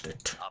 Blast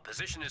it. Our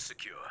position is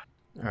secure.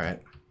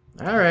 Alright.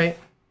 Alright.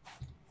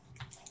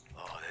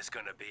 Oh, there's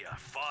gonna be a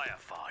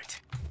firefight.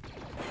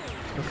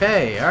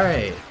 Okay,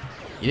 alright.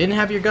 You didn't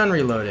have your gun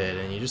reloaded,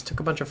 and you just took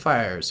a bunch of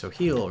fire, so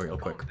heal real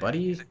quick,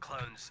 buddy. The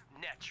clone's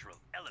natural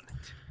element.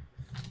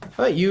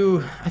 But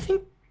you... I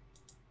think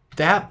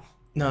that...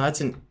 No, that's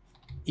an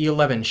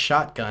E11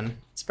 shotgun.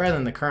 It's better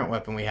than the current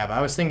weapon we have.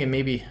 I was thinking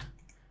maybe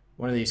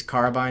one of these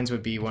carbines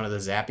would be one of the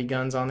zappy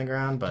guns on the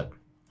ground, but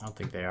I don't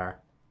think they are.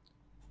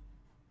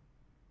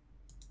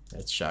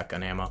 That's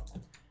shotgun ammo.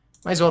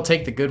 Might as well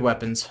take the good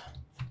weapons.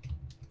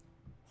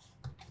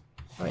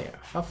 Oh yeah,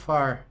 how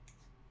far...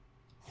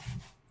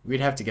 We'd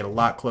have to get a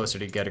lot closer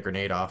to get a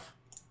grenade off.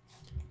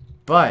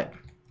 But,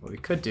 what we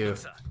could do...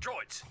 is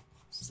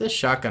this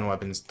shotgun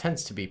weapon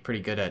tends to be pretty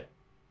good at...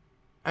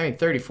 I mean,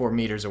 34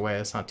 meters away,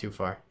 that's not too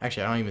far.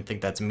 Actually, I don't even think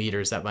that's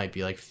meters, that might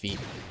be like feet.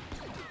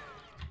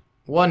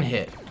 One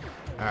hit.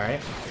 Alright.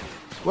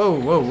 Whoa,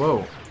 whoa,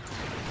 whoa.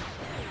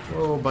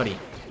 Whoa, buddy.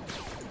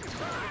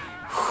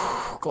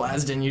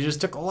 Glasden, you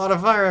just took a lot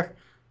of fire.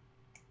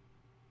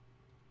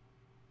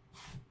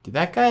 Did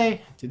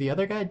the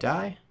other guy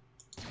die?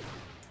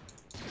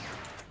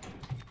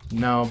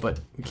 No, but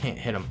we can't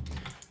hit him.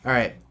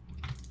 Alright.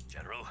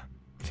 General.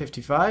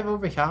 55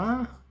 over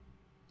here?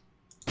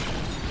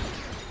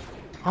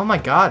 Oh my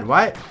god,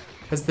 why?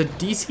 Has the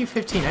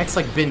DC-15X,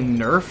 like, been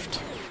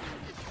nerfed?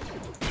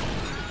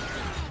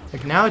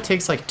 Like, now it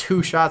takes like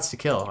 2 shots to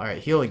kill.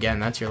 Alright, heal again.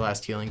 That's your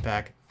last healing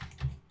pack.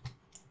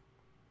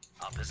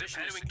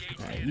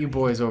 Alright, you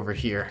boys over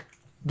here.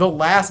 The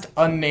last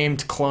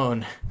unnamed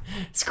clone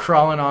is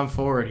crawling on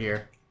forward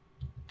here.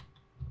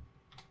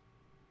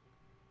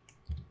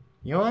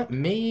 You know what?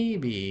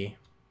 Maybe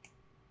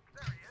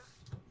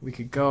we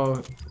could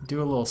go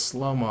do a little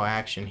slow-mo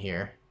action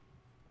here.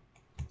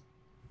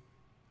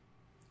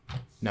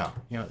 No,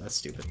 you know what? That's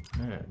stupid.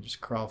 Just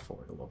crawl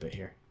forward a little bit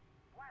here.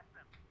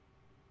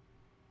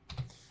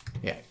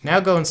 Yeah, now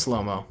go in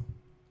slow-mo.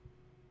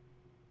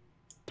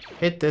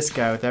 Hit this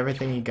guy with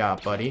everything you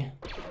got, buddy.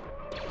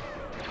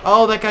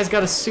 Oh, that guy's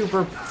got a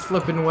super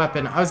flippin'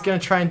 weapon. I was gonna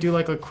try and do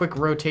like a quick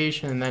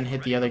rotation and then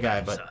hit the other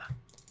guy, but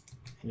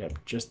ended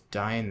up just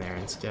dying there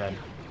instead.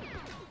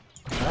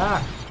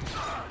 Ah!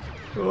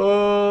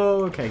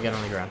 Oh, okay, get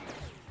on the ground.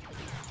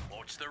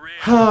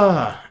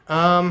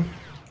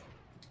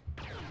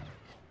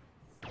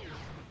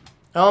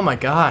 Oh my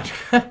god.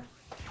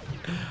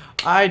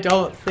 I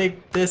don't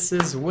think this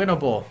is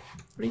winnable.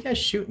 What are you guys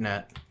shooting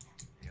at?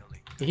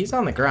 He's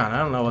on the ground. I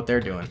don't know what they're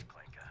doing.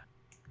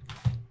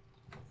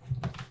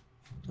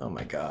 Oh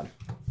my god.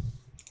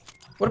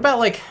 What about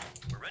like...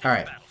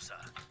 Alright.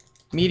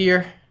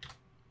 Meteor,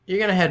 you're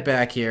gonna head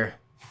back here.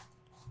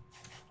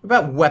 What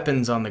about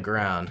weapons on the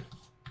ground?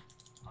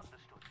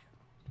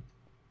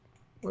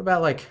 What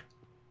about like...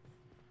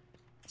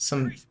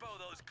 some...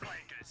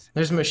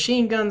 There's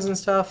machine guns and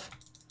stuff.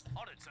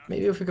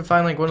 Maybe if we could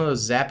find like one of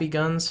those zappy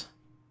guns.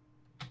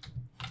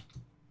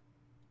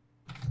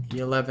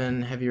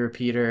 E11, heavy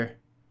repeater,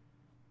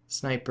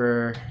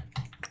 sniper.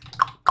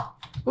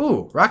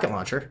 Ooh, rocket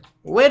launcher.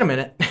 Wait a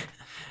minute.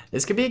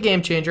 This could be a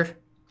game changer.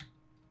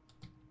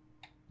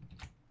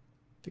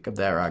 Pick up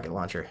that rocket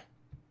launcher.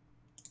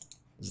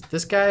 Is it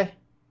this guy?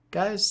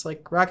 Guys,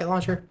 like rocket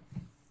launcher?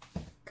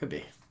 Could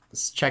be.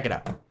 Let's check it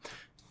out.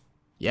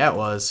 Yeah, it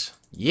was.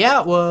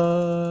 Yeah, it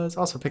was.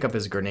 Also pick up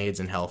his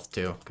grenades and health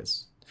too,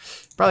 because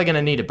probably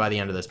gonna need it by the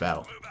end of this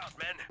battle.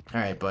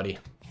 Alright, buddy.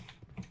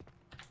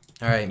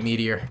 Alright,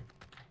 Meteor.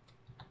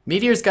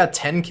 Meteor's got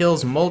 10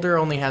 kills. Mulder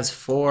only has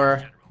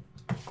 4.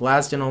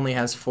 Glasden only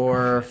has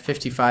 4.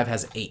 55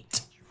 has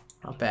 8.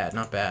 Not bad,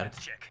 not bad.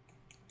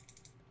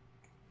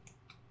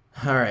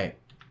 Alright.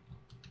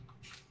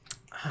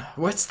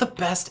 What's the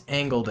best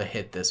angle to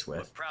hit this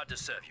with? Proud to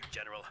serve you,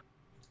 General.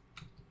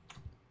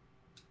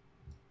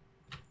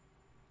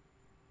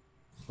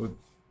 Would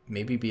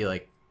maybe be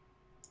like...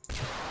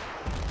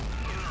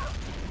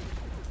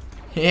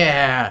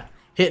 Yeah!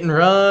 Hit and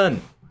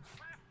run!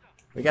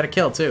 We got a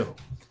kill too.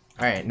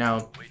 Alright,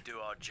 now... We do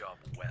our job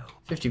well.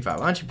 55.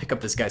 Why don't you pick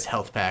up this guy's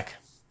health pack?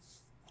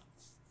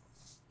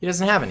 He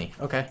doesn't have any.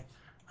 Okay.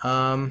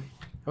 How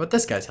about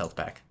this guy's health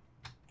pack?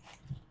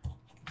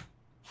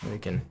 We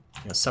can,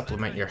 you know,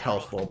 supplement your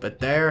health a little bit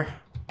there.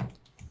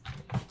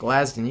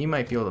 Glasden, you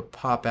might be able to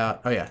pop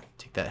out. Oh yeah,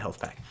 take that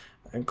health pack.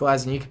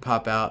 Glasden, you can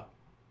pop out.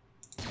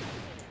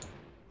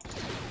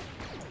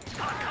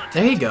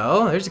 There you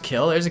go. There's a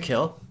kill. There's a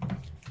kill.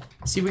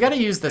 See, we gotta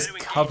use this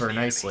cover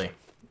nicely.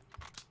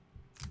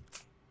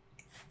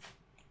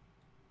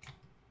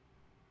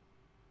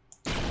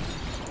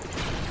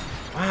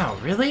 Wow,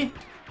 really?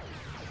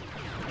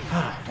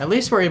 At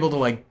least we're able to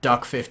like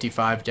duck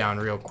 55 down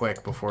real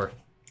quick before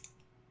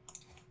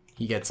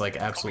he gets like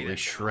absolutely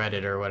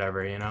shredded or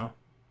whatever, you know?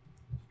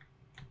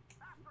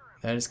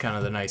 That is kind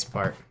of the nice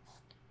part.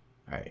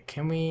 Alright,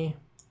 can we...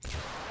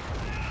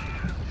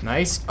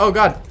 Nice. Oh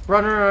god!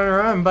 Run, run, run,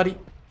 run, buddy!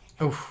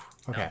 Oof,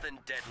 okay.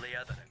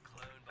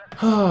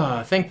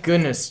 Thank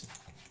goodness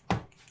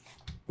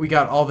we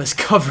got all this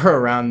cover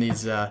around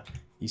these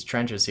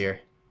trenches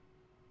here.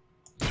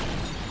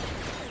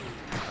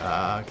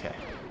 Okay.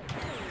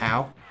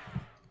 Ow.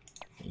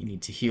 You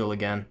need to heal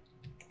again.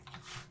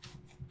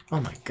 Oh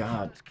my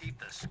god.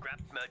 Keep the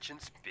scrap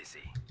merchants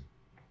busy.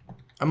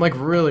 I'm like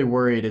really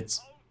worried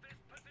it's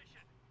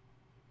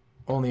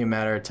only a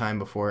matter of time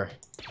before.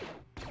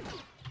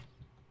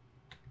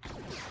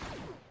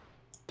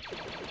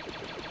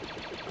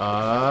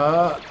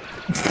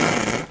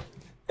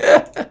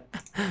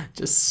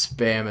 Just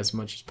spam as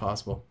much as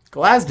possible.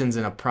 Glasden's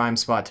in a prime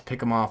spot to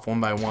pick him off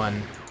one by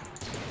one.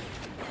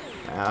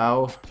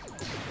 Ow.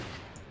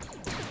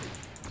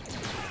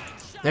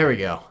 There we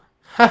go.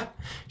 Ha!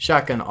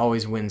 Shotgun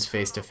always wins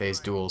face-to-face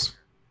duels.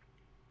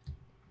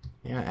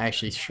 Yeah,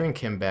 actually shrink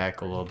him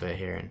back a little bit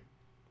here. And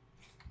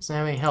doesn't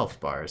have any health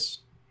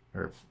bars.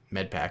 Or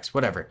med packs,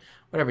 whatever.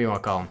 Whatever you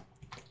want to call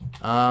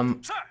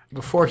them.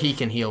 Before he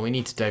can heal, we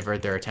need to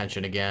divert their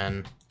attention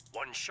again.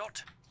 One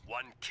shot,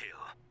 one kill.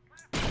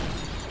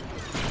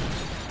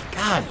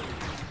 God!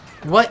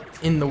 What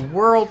in the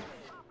world?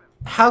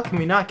 How can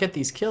we not get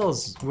these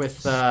kills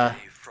with the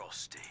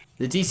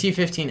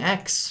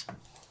DC-15X?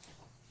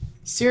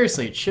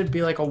 Seriously, it should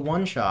be like a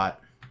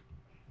one-shot.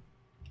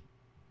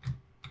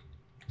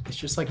 It's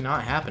just like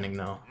not happening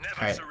though.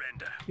 Alright,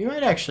 we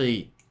might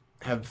actually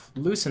have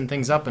loosened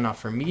things up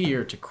enough for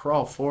Meteor to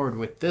crawl forward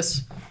with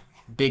this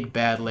big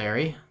bad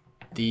Larry.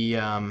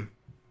 The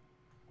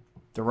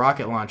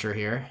rocket launcher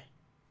here.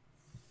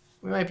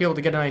 We might be able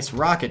to get a nice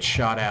rocket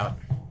shot out.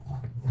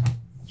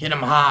 Hit him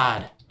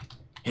hard.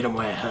 Hit him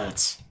where it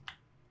hurts.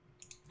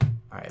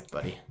 Alright,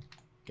 buddy.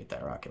 Get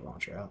that rocket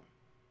launcher out.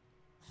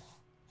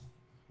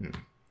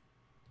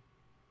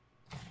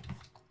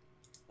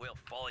 We'll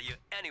follow you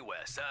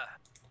anywhere, sir.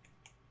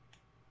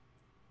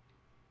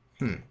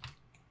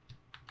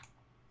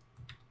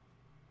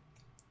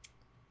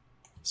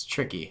 It's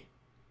tricky.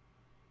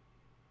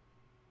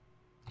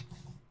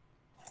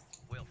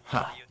 We'll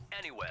follow you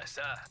anywhere,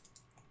 sir.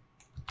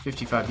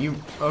 55, you...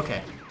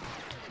 Okay.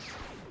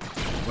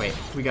 Wait,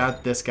 we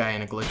got this guy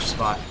in a glitch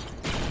spot.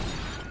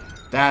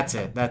 That's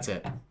it, that's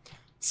it.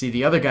 See,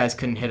 the other guys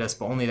couldn't hit us,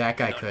 but only that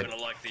guy could.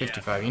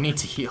 55, you need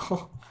to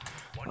heal.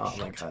 Oh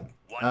my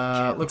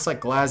god. Looks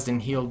like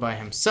Glasden healed by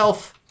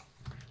himself.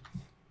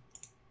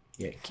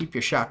 Yeah, keep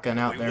your shotgun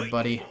out there,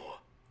 buddy.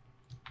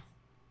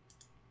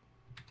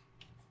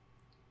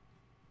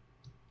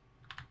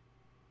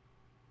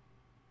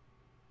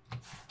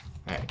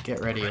 Alright, get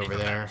ready over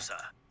there.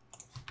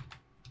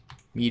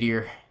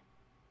 Meteor.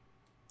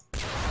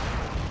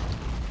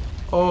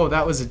 Oh,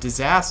 that was a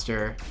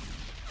disaster.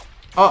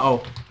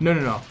 Uh-oh. No,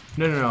 no, no.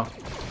 No, no, no.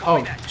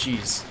 Oh,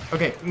 jeez.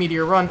 Okay,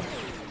 Meteor, run.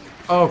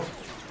 Oh.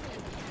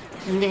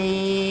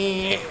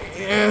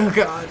 Oh,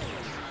 God.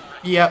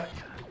 Yep.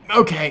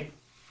 Okay.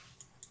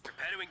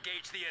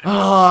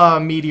 Ah,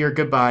 Meteor,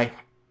 goodbye.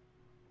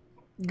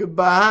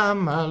 Goodbye,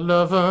 my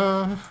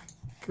lover.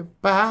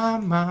 Goodbye,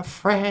 my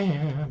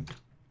friend.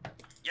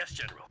 Yes,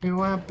 General.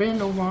 You have been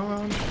the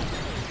one.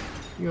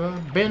 You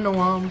have been the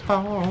one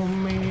for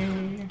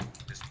me.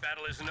 This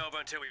battle isn't over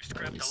until we've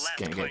scrapped the He's last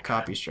gonna get clanker.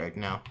 copy strike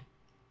now.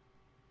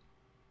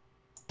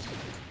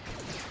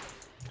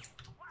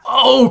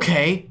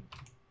 Okay.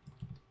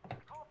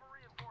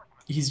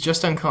 He's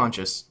just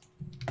unconscious.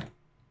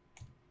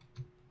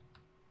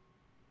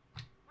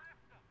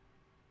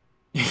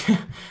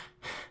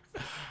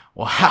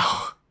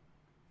 Wow.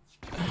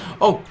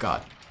 Oh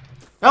god.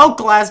 Oh,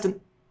 Glasden.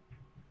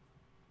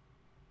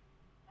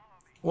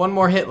 One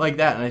more hit like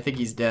that and I think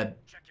he's dead.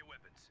 Check your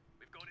weapons.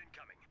 We've got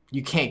incoming.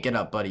 You can't get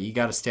up, buddy. You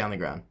gotta stay on the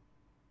ground.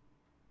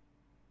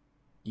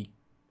 You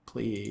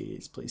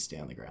please stay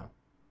on the ground.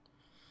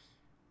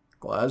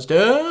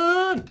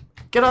 Glasden!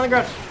 Get on the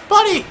ground.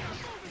 Buddy!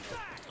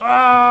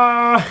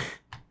 Ah!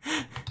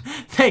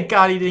 Thank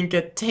God he didn't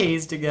get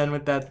tased again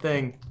with that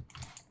thing.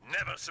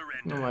 Never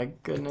surrender. Oh my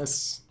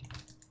goodness.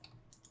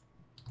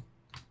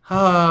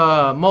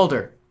 Ah,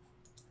 Mulder.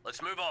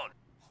 Let's move on.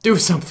 Do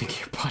something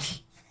here,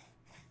 buddy.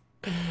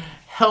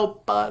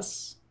 Help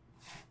us.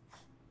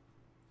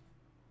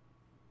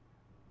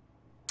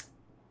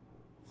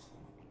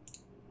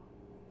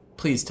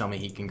 Please tell me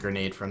he can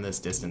grenade from this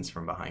distance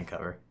from behind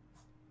cover.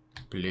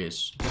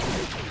 Please.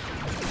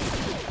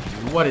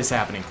 What is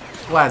happening?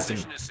 Glasden.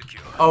 Position is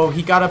secure. Oh,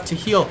 he got up to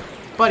heal.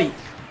 Buddy.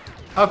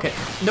 Okay.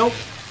 Nope.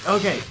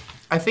 Okay.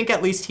 I think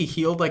at least he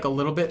healed like a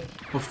little bit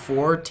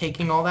before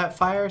taking all that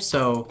fire,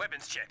 so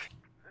Weapons check.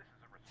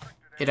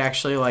 it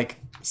actually like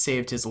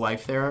saved his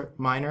life there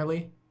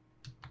minorly.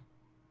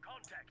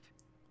 Contact.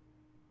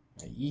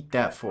 Eat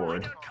that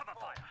forward. Cover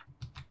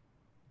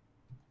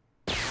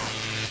fire.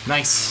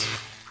 Nice.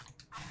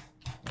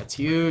 That's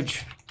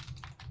huge.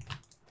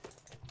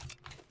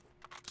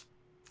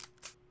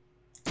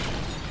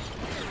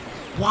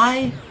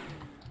 Why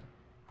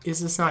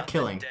is this not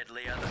killing?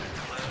 Deadlier than a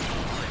clone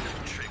behind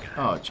the trigger.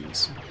 Oh,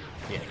 jeez.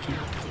 Yeah,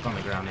 keep on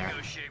the ground there.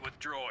 Negotiate with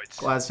droids.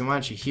 Glasden, why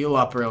don't you heal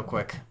up real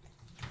quick?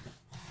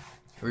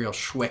 Real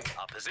schwick.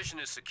 Our position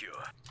is secure.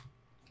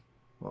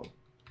 Well,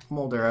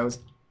 Mulder, I was...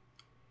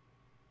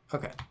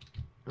 Okay.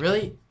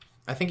 Really?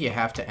 I think you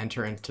have to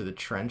enter into the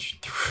trench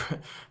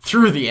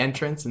through the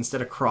entrance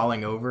instead of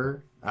crawling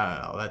over. I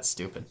don't know, that's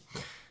stupid.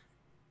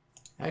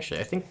 Actually,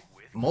 I think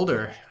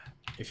Mulder,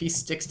 if he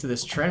sticks to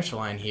this trench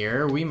line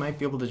here, we might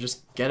be able to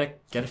just get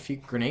a few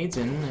grenades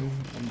in and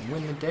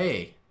win the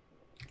day.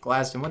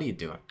 Glasden, what are you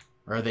doing?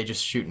 Or are they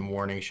just shooting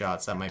warning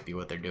shots? That might be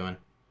what they're doing.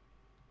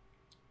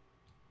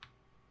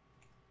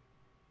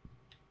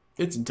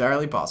 It's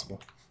entirely possible.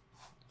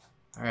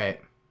 Alright.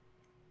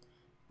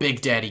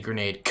 Big Daddy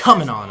grenade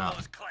coming on up.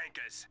 Those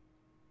clankers.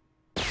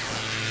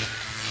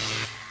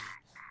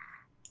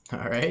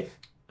 Alright.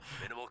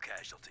 Minimal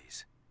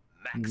casualties.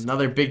 Max.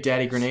 Another Big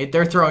Daddy grenade.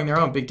 They're throwing their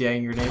own Big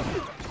Daddy grenade.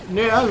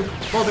 No,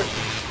 Mulder.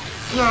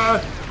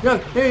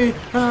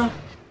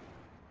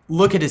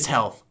 Look at his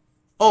health.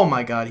 Oh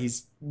my god,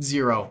 he's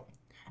 0.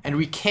 And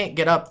we can't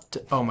get up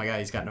to... Oh my god,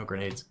 he's got no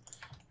grenades.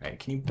 Alright,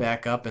 can you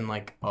back up and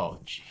like... Oh,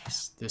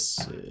 jeez. This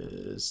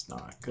is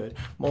not good.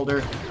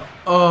 Mulder.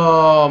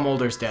 Oh,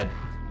 Mulder's dead.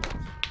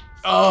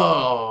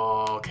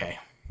 Oh, okay.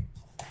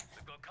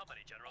 We've got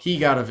company, General. He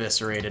got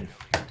eviscerated.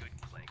 Good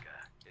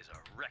clanker is a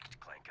wrecked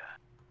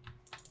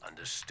clanker.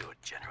 Understood,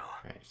 General.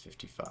 Alright,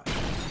 55.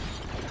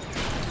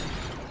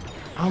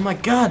 Oh my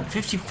god,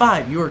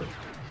 55! You're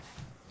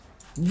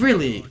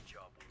really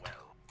Job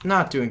well.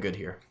 not doing good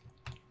here.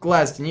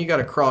 Glasden, you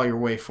gotta crawl your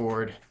way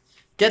forward.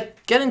 Get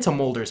into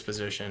Mulder's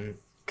position.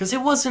 Because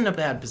it wasn't a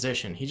bad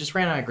position. He just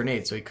ran out of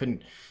grenades, so he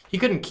couldn't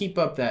keep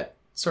up that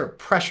sort of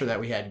pressure that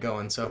we had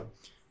going, so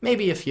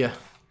maybe if you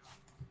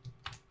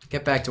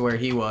get back to where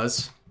he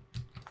was.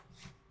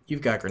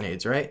 You've got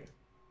grenades, right?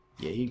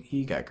 Yeah,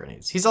 you got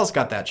grenades. He's also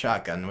got that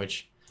shotgun,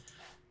 which,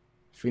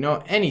 if we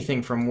know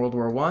anything from World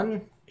War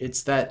I,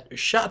 it's that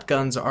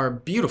shotguns are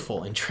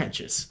beautiful in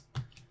trenches.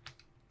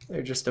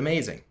 They're just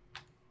amazing.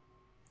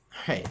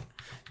 Alright,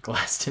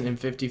 Glaston and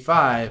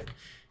 55.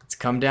 It's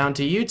come down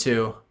to you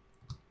two.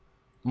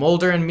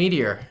 Mulder and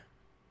Meteor.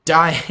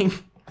 Dying.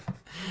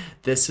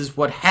 This is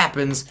what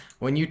happens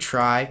when you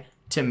try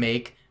to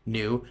make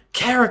new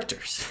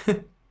characters.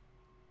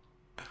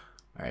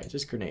 Alright,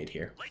 just grenade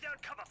here. Lay down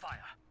cover fire.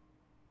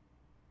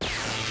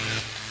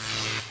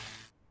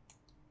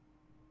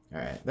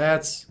 Alright,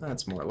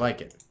 that's more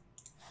like it.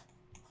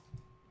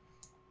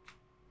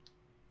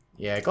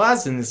 Yeah,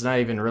 Glaston is not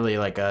even really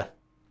like a...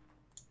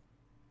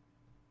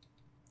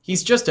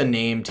 He's just a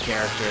named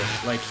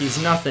character. Like,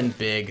 he's nothing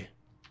big.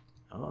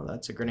 Oh,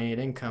 that's a grenade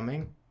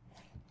incoming.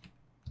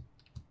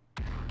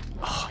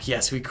 Oh,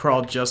 yes, we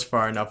crawled just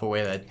far enough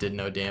away that it did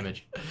no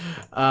damage.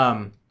 Lay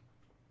down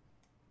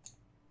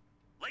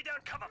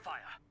cover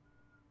fire.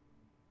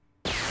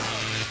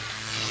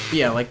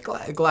 Yeah, like,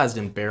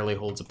 Glaston barely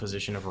holds a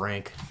position of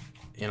rank,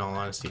 in all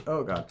honesty.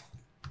 Oh, God.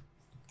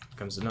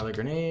 Comes another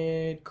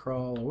grenade.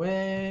 Crawl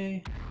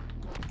away.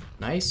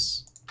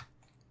 Nice.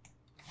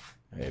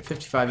 Alright,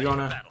 55, you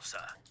wanna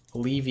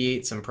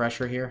alleviate some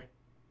pressure here?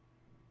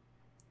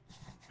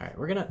 Alright,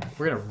 we're gonna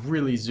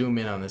really zoom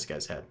in on this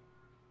guy's head.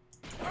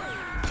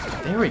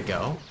 There we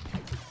go.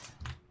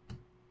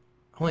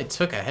 Only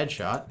took a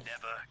headshot.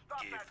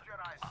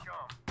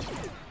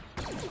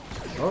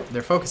 Oh,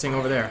 they're focusing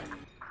over there.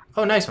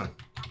 Oh, nice one.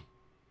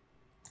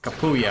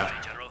 Kapuya.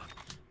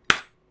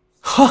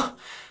 Huh.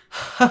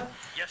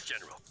 Yes,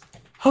 General.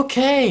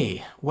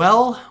 Okay,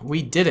 well,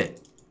 we did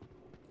it.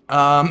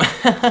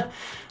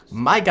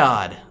 My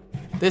God,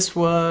 this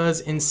was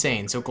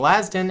insane. So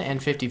Glaston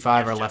and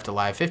 55 are left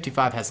alive.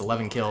 55 has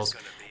 11 kills.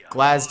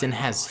 Glaston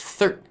has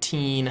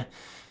 13.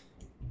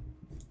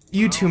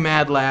 You two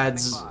mad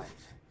lads.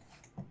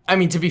 I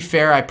mean, to be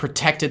fair, I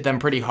protected them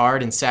pretty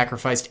hard and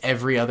sacrificed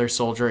every other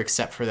soldier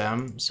except for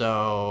them.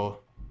 So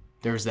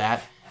there's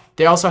that.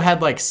 They also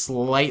had like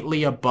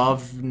slightly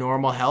above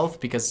normal health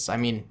because, I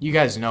mean, you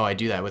guys know I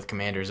do that with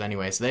commanders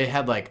anyway. So they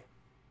had like,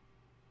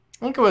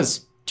 I think it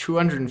was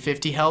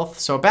 250 health,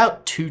 so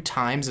about 2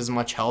 times as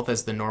much health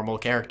as the normal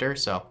character.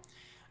 So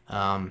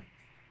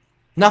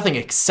nothing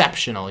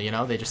exceptional, you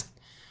know.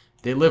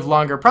 They live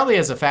longer, probably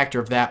as a factor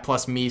of that,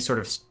 plus me sort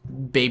of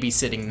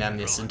babysitting them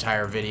this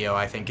entire video,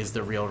 I think, is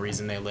the real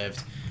reason they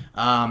lived.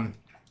 But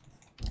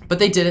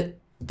they did it.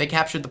 They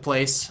captured the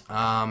place.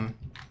 But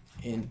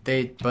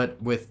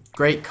with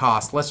great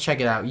cost. Let's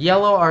check it out.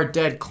 Yellow are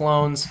dead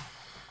clones.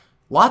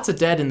 Lots of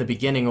dead in the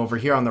beginning over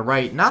here on the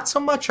right. Not so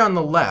much on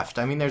the left.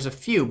 I mean, there's a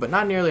few, but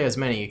not nearly as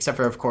many, except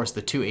for, of course,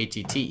 the 2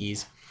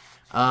 ATTEs.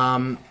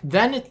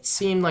 Then it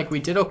seemed like we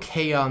did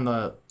okay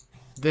on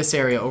this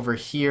area over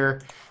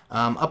here.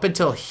 Up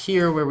until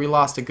here, where we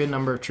lost a good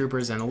number of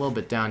troopers, and a little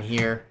bit down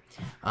here.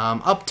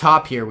 Up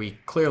top here, we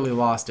clearly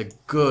lost a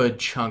good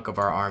chunk of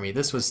our army.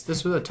 This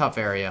was a tough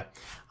area.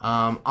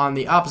 On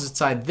the opposite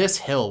side, this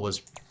hill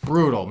was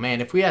brutal.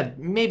 Man, if we had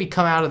maybe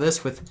come out of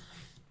this with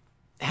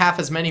half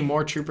as many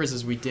more troopers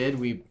as we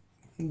did,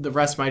 the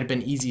rest might have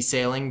been easy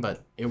sailing,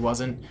 but it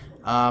wasn't.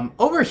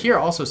 Over here,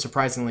 also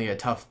surprisingly a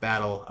tough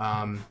battle.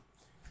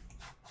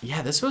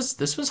 Yeah, this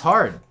was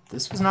hard.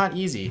 This was not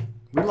easy.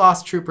 We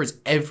lost troopers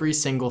every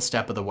single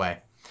step of the way.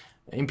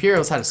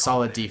 Imperials had a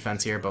solid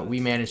defense here, but we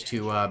managed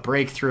to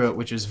break through it,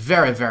 which was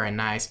very, very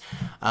nice.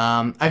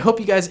 I hope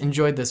you guys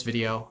enjoyed this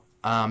video.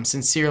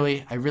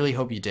 Sincerely, I really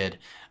hope you did.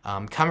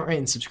 Comment, rate,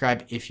 and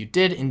subscribe if you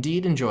did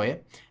indeed enjoy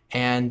it.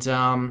 And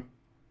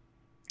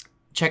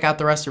check out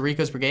the rest of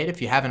Rico's Brigade if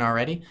you haven't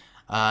already.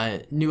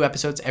 New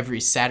episodes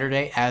every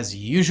Saturday as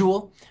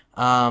usual.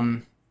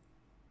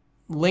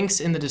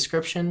 Links in the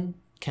description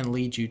can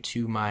lead you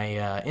to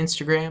my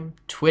Instagram,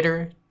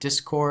 Twitter,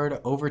 Discord,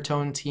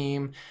 Overtone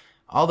team,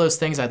 all those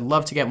things. I'd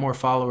love to get more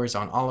followers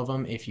on all of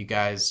them. If you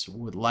guys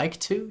would like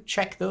to,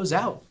 check those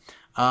out.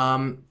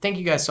 Thank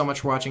you guys so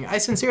much for watching. I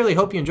sincerely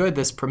hope you enjoyed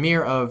this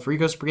premiere of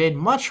Rico's Brigade.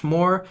 Much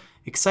more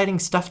exciting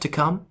stuff to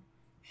come,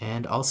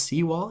 and I'll see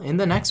you all in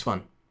the next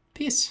one.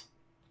 Peace.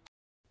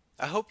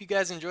 I hope you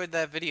guys enjoyed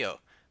that video.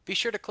 Be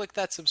sure to click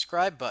that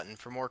subscribe button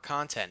for more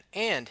content,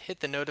 and hit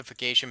the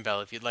notification bell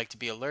if you'd like to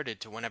be alerted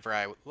to whenever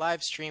I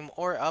live stream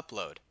or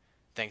upload.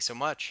 Thanks so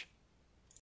much.